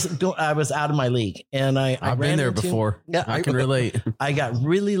thought I was out of my league, and I've been there before. Yeah, I can relate. I got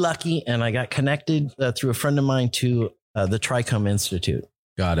really lucky, and I got connected through a friend of mine to the Trichome Institute.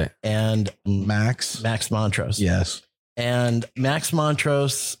 Got it. And Max Montrose. Yes. And Max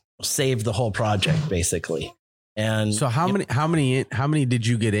Montrose saved the whole project, basically. And so how many did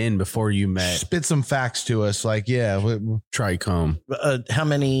you get in before you met Spit some facts to us. Like, Trichome? How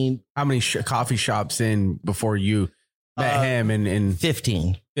many coffee shops in before you met him? And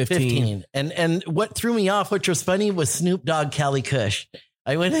 15. And what threw me off, which was funny, was Snoop Dogg, Cali Kush.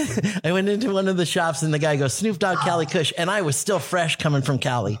 I went into one of the shops, and the guy goes, Snoop Dogg, Cali Kush. And I was still fresh coming from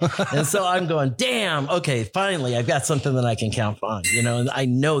Cali. And so I'm going, damn, okay, finally I've got something that I can count on, you know, and I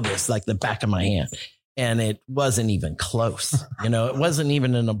know this like the back of my hand. And it wasn't even close, you know, it wasn't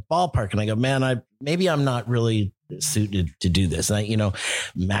even in a ballpark. And I go, man, maybe I'm not really suited to do this. And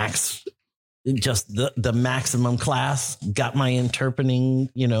Max, just the maximum class, got my interpreting,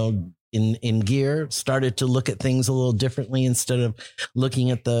 you know, in gear, started to look at things a little differently instead of looking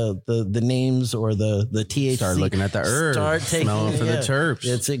at the names or the THC. Start looking at the herbs, smelling for the terps.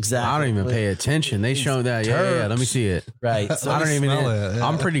 It's exactly. I don't even pay attention. They show that. Yeah. Let me see it. Right. So I don't even. Yeah.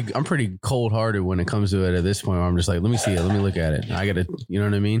 I'm pretty cold hearted when it comes to it. At this point, I'm just like, let me see it. Let me look at it. I gotta. You know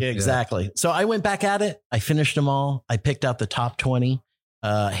what I mean? Exactly. So I went back at it. I finished them all. I picked out the top 20.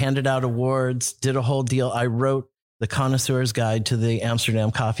 Handed out awards. Did a whole deal. I wrote The Connoisseur's Guide to the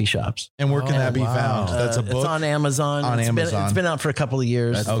Amsterdam Coffee Shops. And where can that be found? That's a book. It's on Amazon. It's been out for a couple of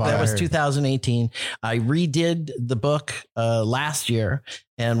years. That was 2018. I redid the book last year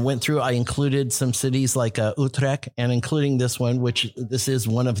and went through. I included some cities like Utrecht, and including this one, which this is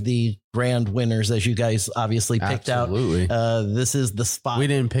one of the grand winners, as you guys obviously picked Absolutely. out. This is the spot. We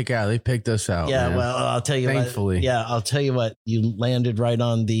didn't pick out. They picked us out. Yeah, man. well, I'll tell you. Thankfully, I'll tell you what. You landed right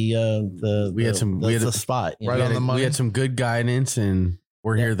on the spot. Right on the money. We had some good guidance, and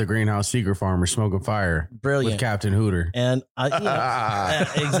we're here at the Greenhouse Secret Farmer smoking fire. Brilliant. With Captain Hooter. And exactly.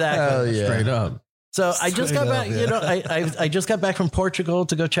 Hell yeah. Straight up. So I just got back, I just got back from Portugal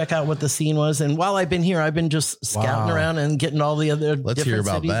to go check out what the scene was. And while I've been here, I've been just scouting around and getting all the other. Let's hear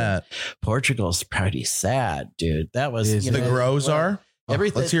about cities. that. Portugal's pretty sad, dude. That was The grows are.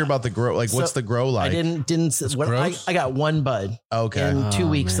 Everything. Let's hear about the grow. Like, what's So, the grow like? I didn't. What, gross? I got one bud Okay. in 2 Oh,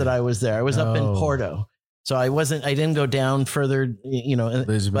 weeks man. that I was there. I was up in Oh. Porto, so I didn't go down further.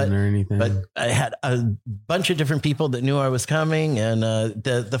 Lisbon but- or anything. but I had a bunch of different people that knew I was coming, and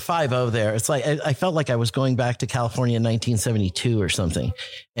the 5-0 there. It's like I felt like I was going back to California in 1972 or something.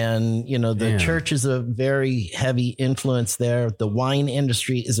 And the Damn. church is a very heavy influence there. The wine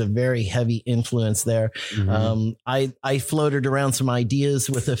industry is a very heavy influence there. Mhm. I floated around some ideas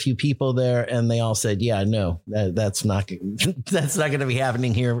with a few people there, and they all said, "Yeah, no, that's not that's not going to be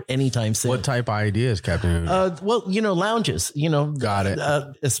happening here anytime soon." What type of ideas, Captain? Well, lounges, Got it.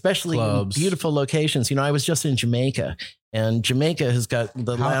 Especially in Clubs. beautiful locations. I was just in Jamaica, and Jamaica has got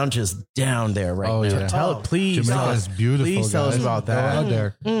the lounges down there right Oh, now. yeah. Please, Jamaica is beautiful. please tell us guys. about Go that. out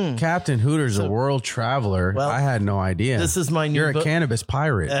there. Mm. Captain Hooter's So- a world traveler. Well, I had no idea. This is my new You're a book. cannabis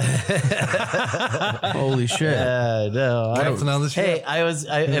pirate. Holy shit. No, Captain on the ship.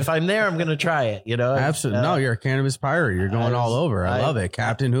 hey, if I'm there, I'm going to try it. Absolutely. No, you're a cannabis pirate. You're going all over. I love it.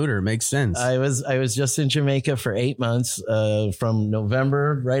 Captain Hooter makes sense. I was just in Jamaica for 8 months, from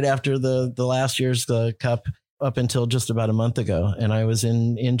November, right after the last year's cup, up until just about a month ago. And I was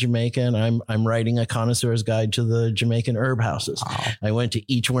in Jamaica, and I'm writing a connoisseur's guide to the Jamaican herb houses. Wow. I went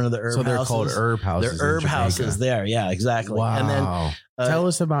to each one of the herb So they're houses. called herb houses. They're in herb Jamaica. houses there. Yeah, exactly. Wow. And then, Tell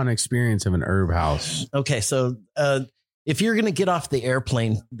us about an experience of an herb house. okay, so if you're going to get off the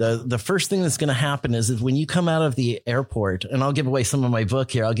airplane, the first thing that's going to happen is when you come out of the airport, and I'll give away some of my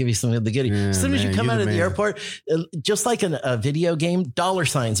book here. I'll give you some of the goodies. Yeah, As soon as you man, come you out the of the man. airport, just like in a video game, dollar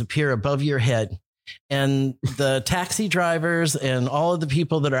signs appear above your head. And the taxi drivers and all of the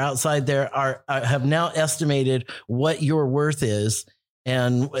people that are outside there have now estimated what your worth is.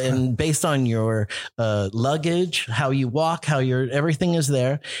 And based on your luggage, how you walk, everything is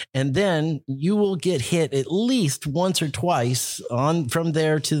there. And then you will get hit at least once or twice from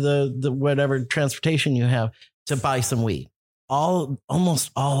there to the whatever transportation you have to buy some weed.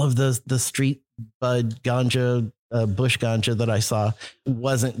 Almost all of the street bud ganja, bush ganja that I saw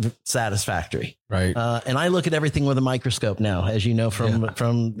wasn't satisfactory. Right. And I look at everything with a microscope now, as you know, from You Matt's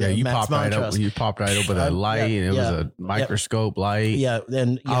popped right up. Montrose. You popped right up with a light, and it was a microscope light. Yeah,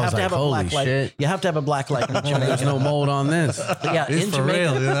 and you I have was to like, have a holy black light. shit. You have to have a black light. In There's Jamaica. no mold on this. Yeah, It's in for Jamaica.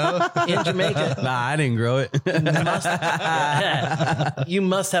 real, you know? In Jamaica, Nah, I didn't grow it. you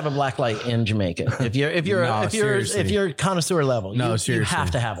must have a black light in Jamaica. If No, seriously. if you're connoisseur level, No, you seriously.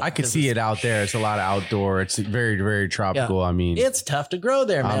 have to have it. I could see it out there. It's a lot of outdoor. It's very, very tropical. Yeah. I mean, It's tough to grow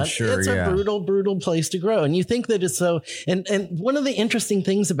there, man. I'm sure, it's yeah. a brutal place to grow. And you think that it's so, and one of the interesting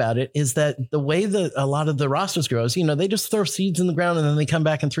things about it is that the way that a lot of the Rastas grows, they just throw seeds in the ground and then they come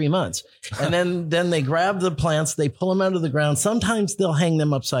back in 3 months. And then they grab the plants, they pull them out of the ground. Sometimes they'll hang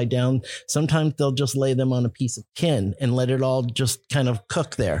them upside down. Sometimes they'll just lay them on a piece of tin and let it all just kind of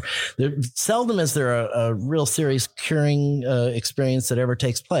cook there. Seldom is there a real serious curing experience that ever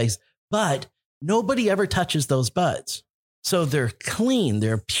takes place, but nobody ever touches those buds. So they're clean,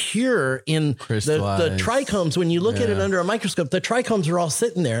 they're pure in the Crystallized. trichomes. When you look at it Yeah. under a microscope, the trichomes are all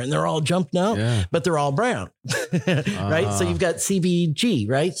sitting there and they're all jumped out, Yeah. but they're all brown, right? So you've got CBG,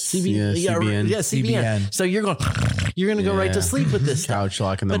 right? Yeah, CBN. CBN. So you're going to go right Yeah. to sleep with this stuff. couch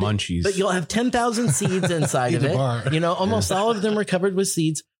lock and the munchies. But you'll have 10,000 seeds inside of Eat a it. bar. Almost all of them are covered with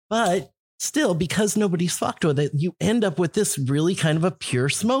seeds, but still, because nobody's fucked with it, you end up with this really kind of a pure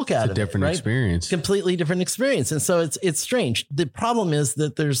smoke out It's a of different it, right? experience. Completely different experience. And so it's strange. The problem is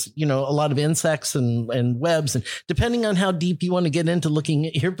that there's, a lot of insects and webs, and depending on how deep you want to get into looking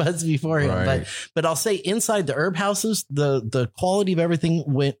at your buds beforehand. Right. But I'll say inside the herb houses, the quality of everything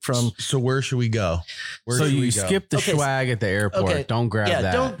went from So where should we go? Where So should you we go? skip the Okay, swag at the airport. okay. Don't grab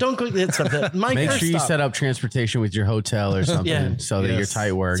that. don't go get something. My Make first sure you stop- set up transportation with your hotel or something Yeah. so that you're Yes.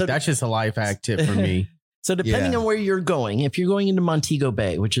 tight work. So- That's just a life hack tip for me. So depending Yeah. on where you're going, if you're going into Montego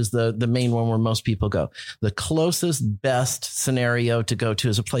Bay, which is the main one where most people go, the closest best scenario to go to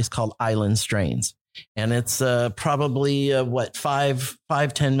is a place called Island Strains. And it's probably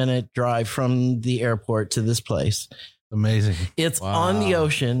 5-10 minute drive from the airport to this place. Amazing. It's Wow. on the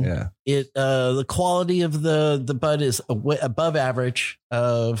ocean. Yeah. The quality of the bud is above average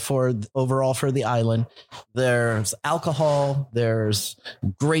overall for the island. There's alcohol, there's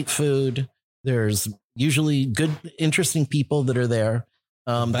great food, there's usually good, interesting people that are there.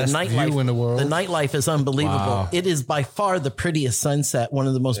 The Best nightlife view in the world. the nightlife is unbelievable. Wow. It is by far the prettiest sunset, one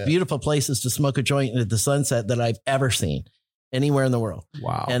of the most beautiful places to smoke a joint at the sunset that I've ever seen anywhere in the world.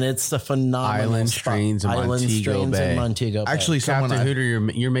 Wow. And it's a phenomenal Island spot. Strains in Island Montego Strains Bay. in Montego Bay. Actually, someone Captain I,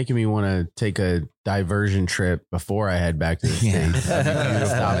 Hooter, you're making me want to take a diversion trip before I head back to the Yeah. States.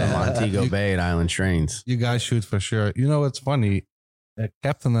 Stop in Montego Bay at Island Strains. You guys shoot for sure. You know, it's funny.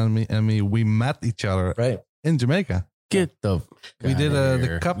 Captain and me, we met each other Right. in Jamaica. Get the. We did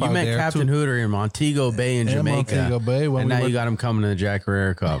the cup You out met there Captain too. Hooter in Montego Bay in Jamaica, Montego Bay when and we now were- you got him coming to the Jack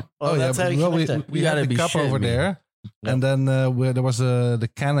Herrera Cup. Oh, that's how you we connected. You gotta had the be cup shitting over me. there. Yep. And then there was the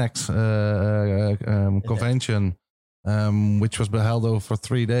Canex convention, which was held over for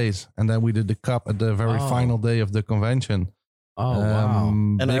 3 days. And then we did the cup at the very Oh. final day of the convention. Oh wow!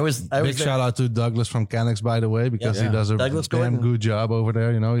 And big, I was big there- shout out to Douglas from Canex, by the way, because Yeah. he does a Douglas damn Gordon. good job over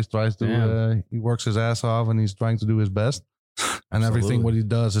there. You know, he tries to, he works his ass off and he's trying to do his best. And everything Absolutely. what he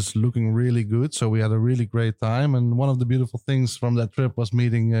does is looking really good. So we had a really great time. And one of the beautiful things from that trip was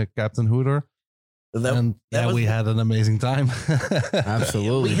meeting Captain Hooter. that, And that was- we had an amazing time.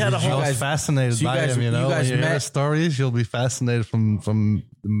 Absolutely. We had a Did you I was guys- fascinated so you by guys- him. You you know, guys when you hear met- his stories, you'll be fascinated from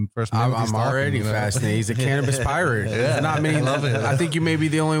the first minute. he's I'm talking, already you know. fascinated. He's a cannabis pirate. Yeah. Not many. I love it. I think you may be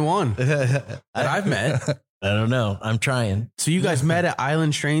the only one that I've met. I don't know. I'm trying. So you guys met at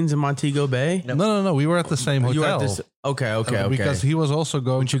Island Strains in Montego Bay? No. We were at the same hotel. You were at this? Okay. Because he was also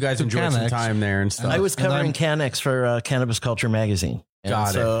going. But you guys to enjoyed some Canex. time there and stuff. I was And covering I'm- Canex for Cannabis Culture magazine. And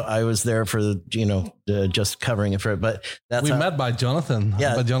Got so I was there for, just covering it for it. But that's We how- met by Jonathan.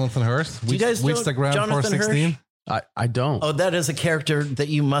 Yeah. By Jonathan Hurst. Do you guys know Instagram Jonathan 416. I don't. Oh, that is a character that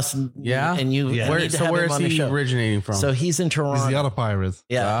you must. Yeah? And you Yeah. need to so have where him is on the he show. originating from? So he's in Toronto. He's the other pirate.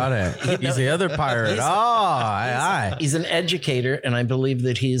 Yeah. Got it. He's the other pirate. He's- Aye. He's an educator, and I believe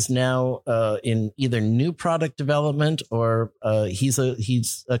that he's now in either new product development or he's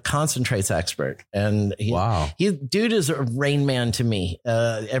a concentrates expert. And Wow. dude is a Rain Man to me.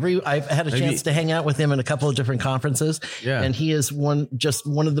 I've had a Maybe- chance to hang out with him in a couple of different conferences, Yeah. and he is one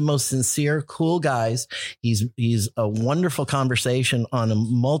of the most sincere, cool guys. He's a wonderful conversation on a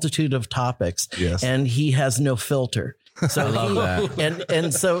multitude of topics, Yes. and he has no filter. So I love that.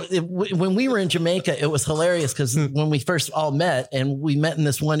 And so when we were in Jamaica, it was hilarious because when we first all met, and we met in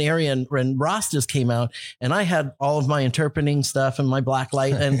this one area, and Rastas came out, and I had all of my interpreting stuff and my black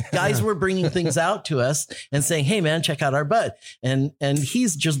light, and guys were bringing things out to us and saying, "Hey man, check out our bud." And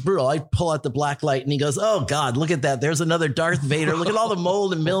he's just brutal. I pull out the black light, and he goes, "Oh God, look at that! There's another Darth Vader. Look at all the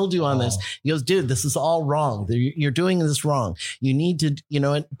mold and mildew on this." He goes, "Dude, this is all wrong. You're doing this wrong. You need to,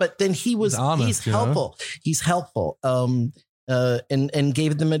 But then he's honest, he's you know? helpful. He's helpful. And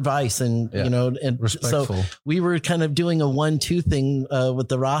gave them advice, and Yeah. and Respectful. so we were kind of doing a 1-2 thing with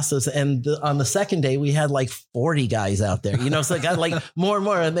the Rastas, and on the second day we had like 40 guys out there, so it got like more and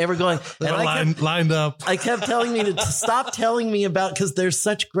more, and they were going, and lined up. I kept telling me to stop telling me about, because there's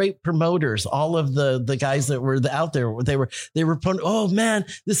such great promoters. All of the guys that were out there, they were oh man,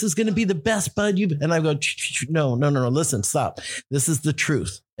 this is going to be the best bud and I go, no, listen, stop. This is the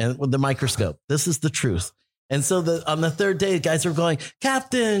truth. And with the microscope, this is the truth. And so on the third day, guys are going,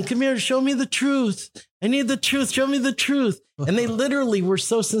 "Captain, come here, show me the truth. I need the truth. Show me the truth." And they literally were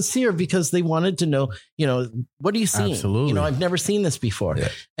so sincere because they wanted to know, what are you seeing? Absolutely. I've never seen this before. Yeah.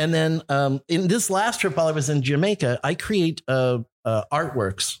 And then in this last trip, while I was in Jamaica, I create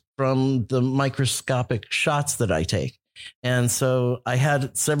artworks from the microscopic shots that I take. And so I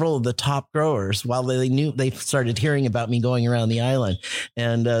had several of the top growers, while they started hearing about me going around the island,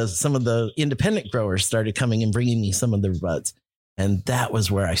 and some of the independent growers started coming and bringing me some of their buds. And that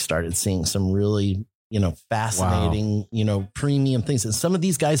was where I started seeing some really, fascinating, premium things. And some of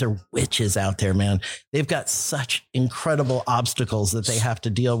these guys are witches out there, man. They've got such incredible obstacles that they have to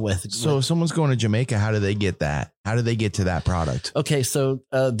deal with. So if someone's going to Jamaica, how do they get that? How do they get to that product? Okay, so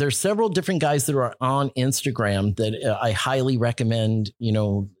there's several different guys that are on Instagram that I highly recommend,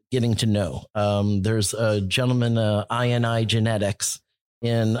 getting to know. There's a gentleman, INI Genetics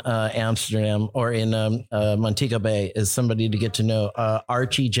in Amsterdam, or in Montego Bay, is somebody to get to know.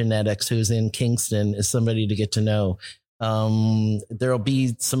 Archie Genetics, who's in Kingston, is somebody to get to know. There'll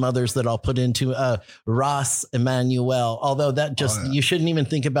be some others that I'll put into Ross Emmanuel, although that you shouldn't even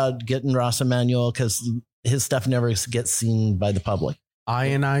think about getting Ross Emmanuel because his stuff never gets seen by the public.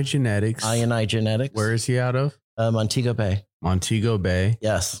 INI Genetics. INI Genetics. Where is he out of? Montego Bay. Montego Bay.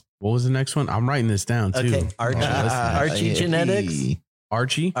 Yes. What was the next one? I'm writing this down too. Okay. Archie Genetics.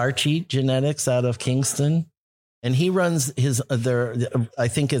 Archie Genetics out of Kingston. And he runs I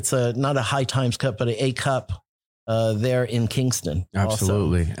think it's not a High Times Cup, but a cup there in Kingston.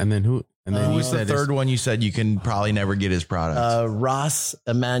 Absolutely. Also. And then who? And then Who's the third one you said you can probably never get his product? Ross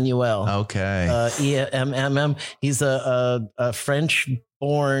Emmanuel. Okay. EMMM. He's a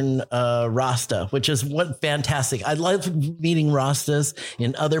French-born Rasta, which is fantastic. I love meeting Rastas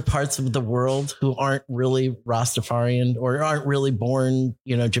in other parts of the world who aren't really Rastafarian or aren't really born,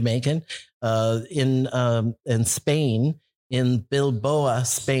 Jamaican. In Spain, in Bilbao,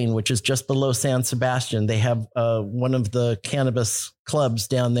 Spain, which is just below San Sebastian. They have one of the cannabis clubs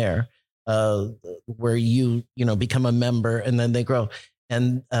down there where you become a member and then they grow.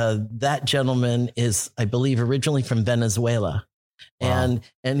 And that gentleman is, I believe, originally from Venezuela. Wow.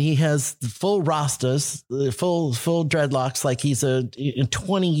 And he has full rastas, full dreadlocks, like he's a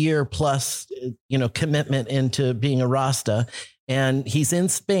 20-year plus, commitment into being a Rasta. And he's in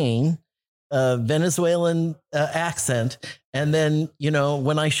Spain, Venezuelan accent. And then,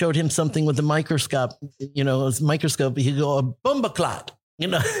 when I showed him something with the microscope, he'd go, a bombaclat,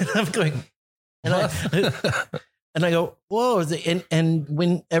 I'm going, and I go, whoa. And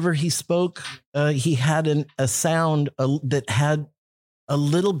whenever he spoke, he had a sound that had a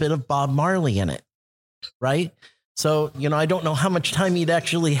little bit of Bob Marley in it. Right. So, I don't know how much time he'd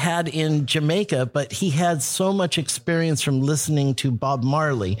actually had in Jamaica, but he had so much experience from listening to Bob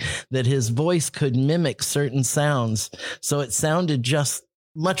Marley that his voice could mimic certain sounds. So it sounded just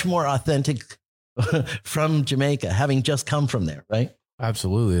much more authentic from Jamaica, having just come from there. Right.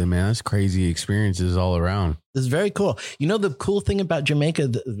 Absolutely, man. That's crazy experiences all around. It's very cool. The cool thing about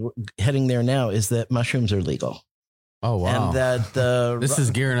Jamaica heading there now is that mushrooms are legal. Oh, wow. And that this is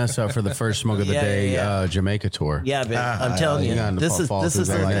gearing us up for the first Smoke of the Day Jamaica tour. Yeah, but I'm telling you, this is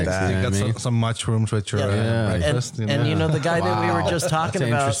like that. You got some mushrooms with your breakfast. And the guy that we were just talking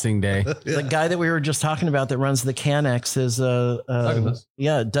about. Interesting day. The guy that we were just talking about that runs the Canex is Douglas.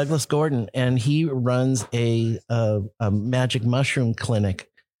 Yeah, Douglas Gordon, and he runs a magic mushroom clinic.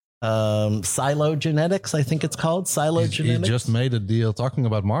 Silo Genetics, I think it's called Silo Genetics. He just made a deal talking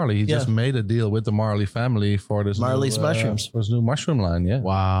about Marley. He just made a deal with the Marley family for this Marley's mushrooms, for his new mushroom line. Yeah.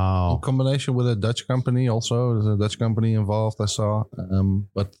 Wow. In combination with a Dutch company. Also, there's a Dutch company involved. I saw.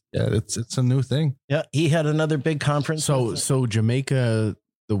 But yeah, it's a new thing. Yeah. He had another big conference. So Jamaica,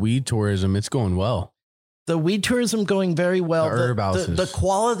 the weed tourism, it's going well. The weed tourism going very well. The herb houses. The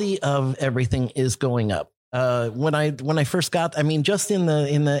quality of everything is going up. When I first got, just in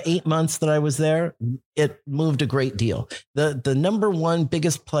the 8 months that I was there, it moved a great deal. The number one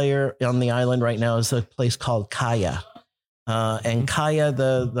biggest player on the island right now is a place called Kaya. And Kaya,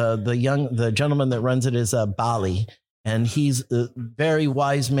 the gentleman that runs it is Bali. And he's a very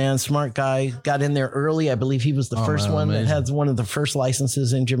wise man, smart guy, got in there early. I believe he was the first one that had one of the first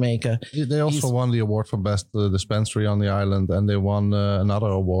licenses in Jamaica. They also won the award for best dispensary on the island. And they won another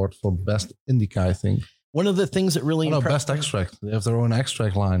award for best indica, I think. One of the things that really best extract. They have their own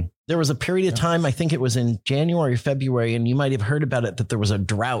extract line. There was a period of time, I think it was in January, February, and you might have heard about it, that there was a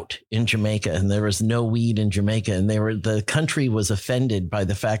drought in Jamaica and there was no weed in Jamaica. And the country was offended by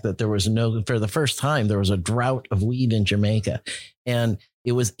the fact that for the first time, there was a drought of weed in Jamaica. And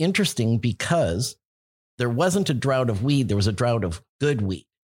it was interesting because there wasn't a drought of weed. There was a drought of good weed.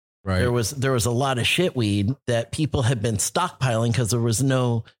 Right. There was a lot of shit weed that people had been stockpiling because there was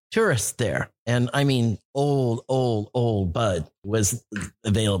no tourists there. And old bud was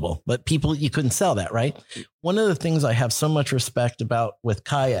available, but you couldn't sell that. Right. One of the things I have so much respect about with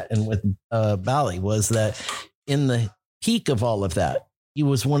Kaya and with Bali was that in the peak of all of that, he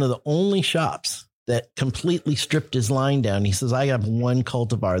was one of the only shops that completely stripped his line down. He says, I have one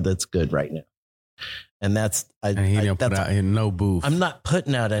cultivar that's good right now. And he didn't put out no booth. I'm not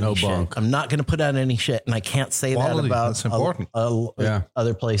putting out any shit. Bunk. I'm not going to put out any shit. And I can't say that about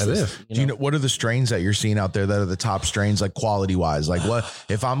other places. Do you know what are the strains that you're seeing out there that are the top strains, like quality wise? Like what,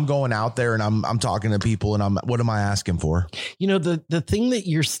 if I'm going out there and I'm talking to people and what am I asking for? The thing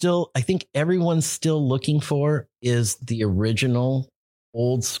that I think everyone's still looking for is the original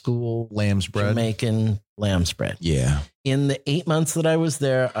old school lamb's bread, Jamaican lamb's bread. Yeah. In the 8 months that I was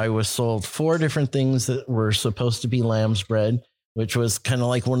there, I was sold 4 different things that were supposed to be lamb's bread, which was kind of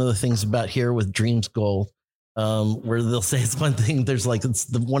like one of the things about here with Dreams Gold, where they'll say it's one thing. There's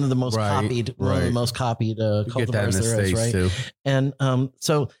one of the most copied cultivars there is, right? Too. And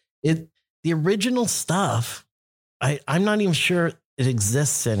so the original stuff, I'm not even sure it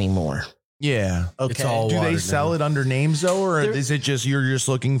exists anymore. Yeah. Okay. It's all do they sell it under names though, or is it just you're just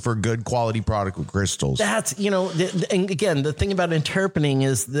looking for good quality product with crystals? That's and again, the thing about interpreting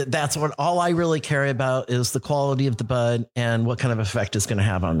is that's what all I really care about is the quality of the bud and what kind of effect it's going to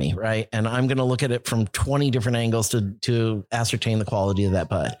have on me, right? And I'm going to look at it from 20 different angles to ascertain the quality of that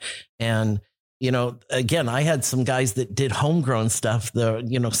bud. And again, I had some guys that did homegrown stuff.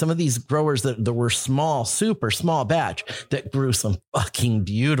 Some of these growers that were small, super small batch that grew some fucking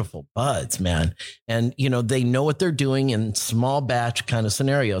beautiful buds, man. And, they know what they're doing in small batch kind of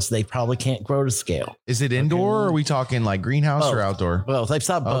scenarios. They probably can't grow to scale. Is it indoor or are we talking like greenhouse or outdoor? Well, I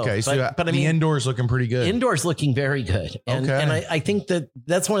saw both. Okay. So but I mean, the indoor's looking pretty good. Indoors looking very good. And, and I think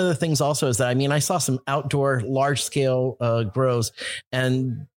that's one of the things also is that, I saw some outdoor large scale grows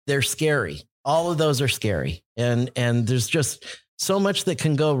and they're scary. All of those are scary. And there's just so much that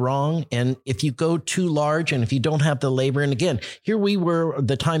can go wrong. And if you go too large and if you don't have the labor, and again, here we were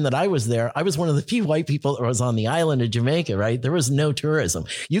the time that I was there, I was one of the few white people that was on the island of Jamaica, right? There was no tourism.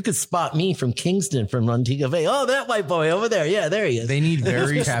 You could spot me from Kingston, from Montego Bay. Oh, that white boy over there. Yeah, there he is. They need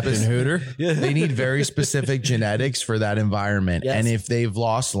very Captain Hooter. They need very specific genetics for that environment. Yes. And if they've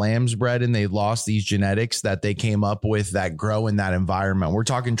lost lamb's bread and they've lost these genetics that they came up with that grow in that environment, we're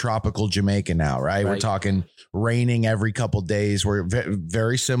talking tropical Jamaica now, right? We're talking raining every couple days. We're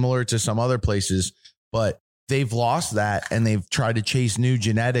very similar to some other places, but they've lost that and they've tried to chase new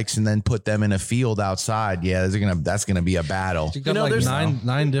genetics and then put them in a field outside. Yeah, that's gonna be a battle. You got like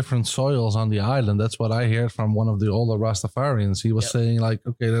nine different soils on the island. That's what I heard from one of the older Rastafarians. He was saying like,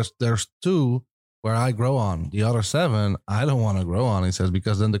 okay, there's 2 where I grow on. The other 7, I don't want to grow on. He says,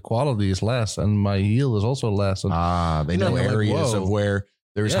 because then the quality is less and my yield is also less. And they know areas of where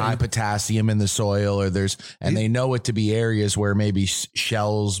there's high potassium in the soil, or they know it to be areas where maybe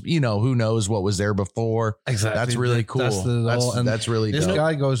shells, who knows what was there before. Exactly. That's really cool. That's really this dope.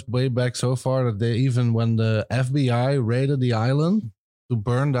 guy goes way back so far that even when the FBI raided the island to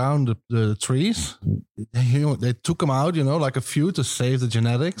burn down the trees, they took them out, like a few to save the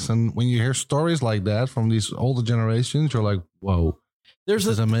genetics. And when you hear stories like that from these older generations, you're like, whoa. This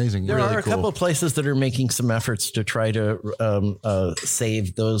is amazing. There are a couple of places that are making some efforts to try to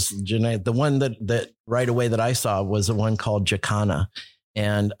save those genetic. The one that right away that I saw was the one called Jacana,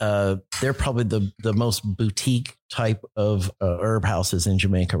 and they're probably the most boutique type of herb houses in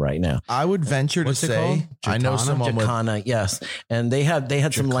Jamaica right now. I would venture to say I know someone Jacana, yes, and they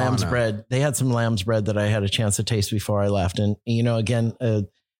had some lamb's bread. They had some lamb's bread that I had a chance to taste before I left, and again,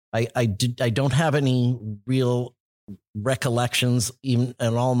 I don't have any real recollections even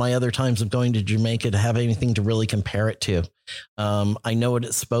in all my other times of going to Jamaica to have anything to really compare it to. I know what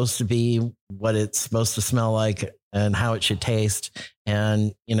it's supposed to be, what it's supposed to smell like, and how it should taste.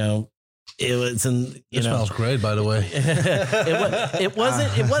 And it was it smells great, by the way. it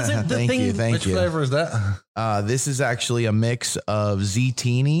wasn't the thing. Which flavor is that? This is actually a mix of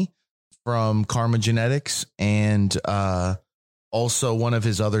Ztini from Karma Genetics and also one of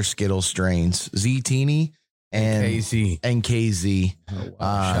his other Skittle strains, Ztini and KZ. Oh,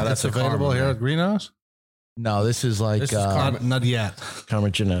 wow. That's available Karma, here at Greenhouse? No, this is like not yet. Karma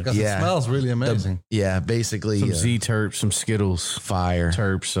Genetics. Yeah. It smells really amazing. Basically some Z terps, some Skittles, fire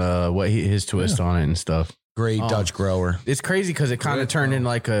terps, his twist on it and stuff. Great Dutch grower. It's crazy because it kind of turned in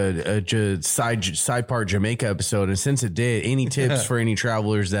like a side part Jamaica episode. And since it did, any tips for any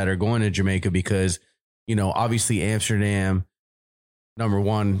travelers that are going to Jamaica? Because, obviously Amsterdam, number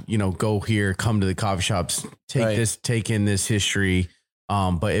one, go here, come to the coffee shops, take in this history.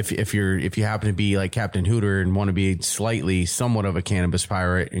 But if you happen to be like Captain Hooter and want to be somewhat of a cannabis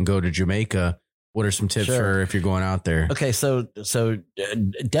pirate and go to Jamaica, what are some tips for if you're going out there? Okay. So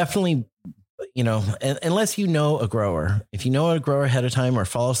definitely, unless a grower, if you know a grower ahead of time or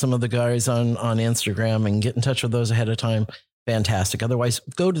follow some of the guys on Instagram and get in touch with those ahead of time, fantastic. Otherwise,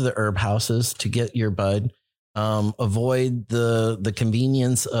 go to the herb houses to get your bud. Avoid the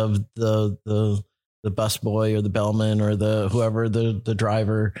convenience of the bus boy or the bellman or the whoever the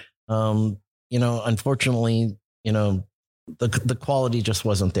driver. Unfortunately, the quality just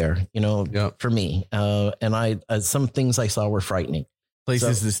wasn't there. For me. And some things I saw were frightening.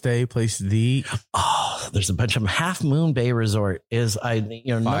 Places to stay, places to eat. Oh, there's a bunch of them. Half Moon Bay Resort is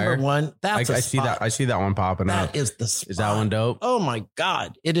number one. That's I see that. I see that one popping up. That is the spot. Is that one dope? Oh my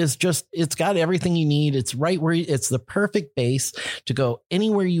God. It's got everything you need. It's right where it's the perfect base to go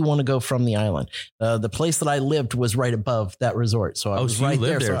anywhere you want to go from the island. The place that I lived was right above that resort. So I was right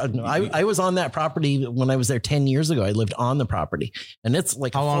there. So I was on that property when I was there 10 years ago. I lived on the property and it's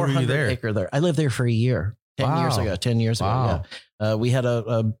like how a long were you 400 acre there. I lived there for a year. 10 years ago. Wow. Yeah. We had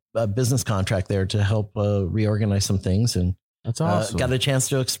a business contract there to help reorganize some things, and that's awesome. Got a chance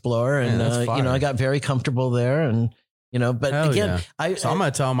to explore, and I got very comfortable there, and but hell again, yeah. I'm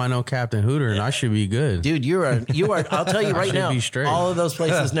gonna tell him I know Captain Hooter, and I should be good, dude. You are. I'll tell you right now. All of those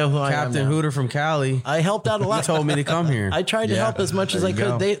places know who I am. Captain Hooter from Cali. I helped out a lot. He told me to come here. I tried to help as much as I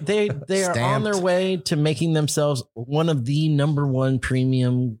could. They are on their way to making themselves one of the number one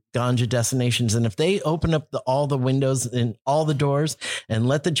premium ganja destinations. And if they open up all the windows and all the doors and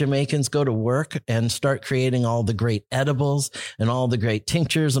let the Jamaicans go to work and start creating all the great edibles and all the great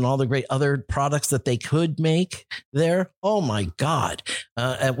tinctures and all the great other products that they could make there. Oh my God.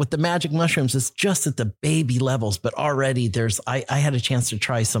 With the magic mushrooms, it's just at the baby levels, but already I had a chance to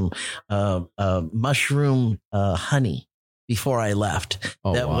try some mushroom honey before I left.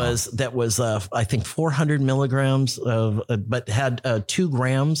 That was I think 400 milligrams of, but had 2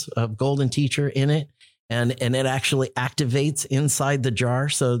 grams of golden teacher in it. And it actually activates inside the jar.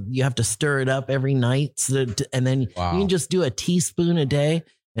 So you have to stir it up every night. And then you can just do a teaspoon a day.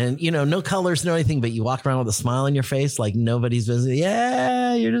 And, no colors, no anything, but you walk around with a smile on your face like nobody's visiting.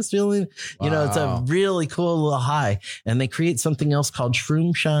 Yeah, you're just feeling, it's a really cool little high. And they create something else called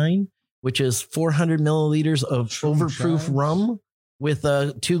Shroom Shine, which is 400 milliliters of overproof rum with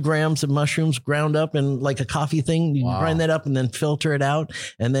 2 grams of mushrooms ground up in like a coffee thing. You grind that up and then filter it out.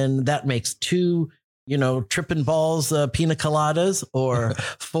 And then that makes 2 tripping balls, pina coladas, or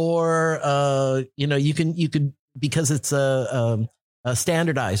 4, you could, because it's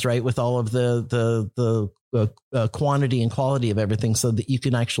standardized, right, with all of the quantity and quality of everything, so that you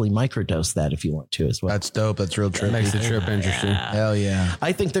can actually microdose that if you want to as well. That's dope. That's real trippy. Makes the trip interesting. Hell yeah.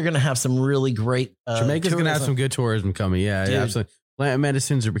 I think they're going to have some really great Jamaica's going to have some good tourism coming. Yeah, absolutely. Plant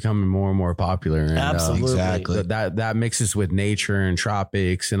medicines are becoming more and more popular. And, absolutely. Exactly. That mixes with nature and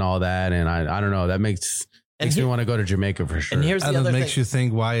tropics and all that. And I don't know, that makes me want to go to Jamaica for sure. And here's the other it makes you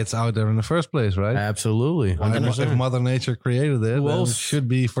think why it's out there in the first place, right? Absolutely. If Mother Nature created it, then it should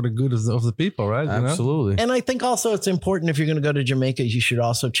be for the good of the people, right? Absolutely. And I think also it's important, if you're going to go to Jamaica, you should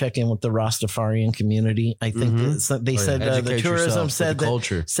also check in with the Rastafarian community. I think they said the tourism said that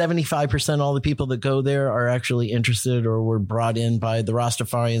 75% all the people that go there are actually interested or were brought in by the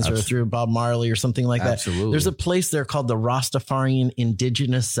Rastafarians or through Bob Marley or something like that. Absolutely. There's a place there called the Rastafarian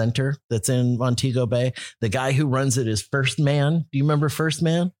Indigenous Center that's in Montego Bay. The guy who runs it is First Man. Do you remember First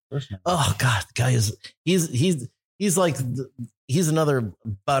Man? Oh God, the guy he's like, he's another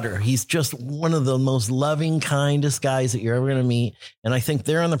butter. He's just one of the most loving, kindest guys that you're ever going to meet. And I think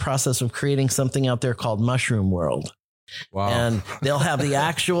they're in the process of creating something out there called Mushroom World. Wow. And they'll have the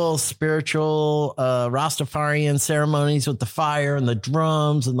actual spiritual Rastafarian ceremonies with the fire and the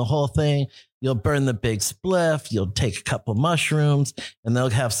drums and the whole thing. You'll burn the big spliff. You'll take a couple mushrooms, and they'll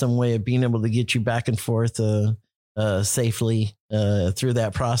have some way of being able to get you back and forth safely through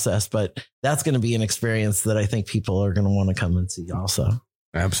that process. But that's going to be an experience that I think people are going to want to come and see also.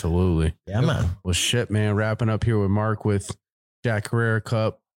 Absolutely. Yeah, man. Well, shit, man. Wrapping up here with Mark with Jack Herrera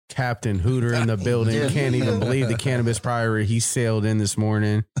Cup. Captain Hooter in the building. Can't even believe the cannabis priory he sailed in this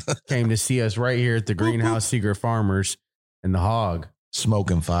morning. Came to see us right here at the Greenhouse Secret Farmers and the Hog.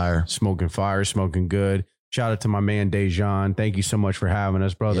 Smoking fire, smoking good. Shout out to my man Dejan. Thank you so much for having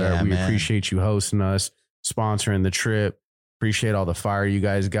us, brother. Yeah, we appreciate you hosting us, sponsoring the trip. Appreciate all the fire you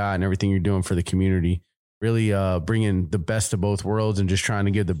guys got and everything you're doing for the community. Really bringing the best of both worlds and just trying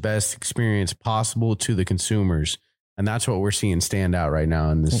to give the best experience possible to the consumers. And that's what we're seeing stand out right now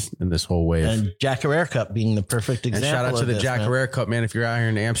in this whole wave. And Jack Herrera Cup being the perfect example. And shout out to the Jack Herrera Cup, man. If you're out here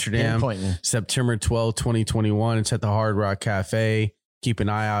in Amsterdam, September 12th, 2021, it's at the Hard Rock Cafe. Keep an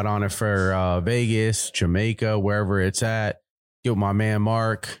eye out on it for Vegas, Jamaica, wherever it's at. Get with my man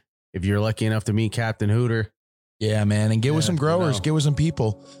Mark. If you're lucky enough to meet Captain Hooter. Yeah, man. And get with some growers, get with some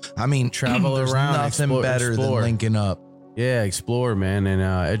people. I mean, travel around. Nothing better than linking up. Yeah, explore, man, and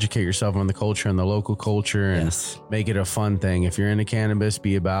educate yourself on the culture and the local culture and make it a fun thing. If you're into cannabis,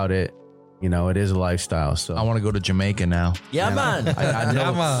 be about it. You know, it is a lifestyle. So I want to go to Jamaica now. Yeah, man. I got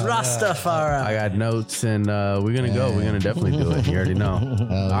notes. Rastafari. I got notes, and we're going to go. We're going to definitely do it. You already know.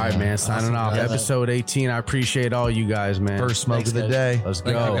 All right, man. Signing off. Episode 18. I appreciate all you guys, man. First smoke of the day. Let's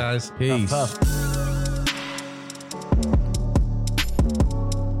go. Thank you, guys. Peace. Puff, puff.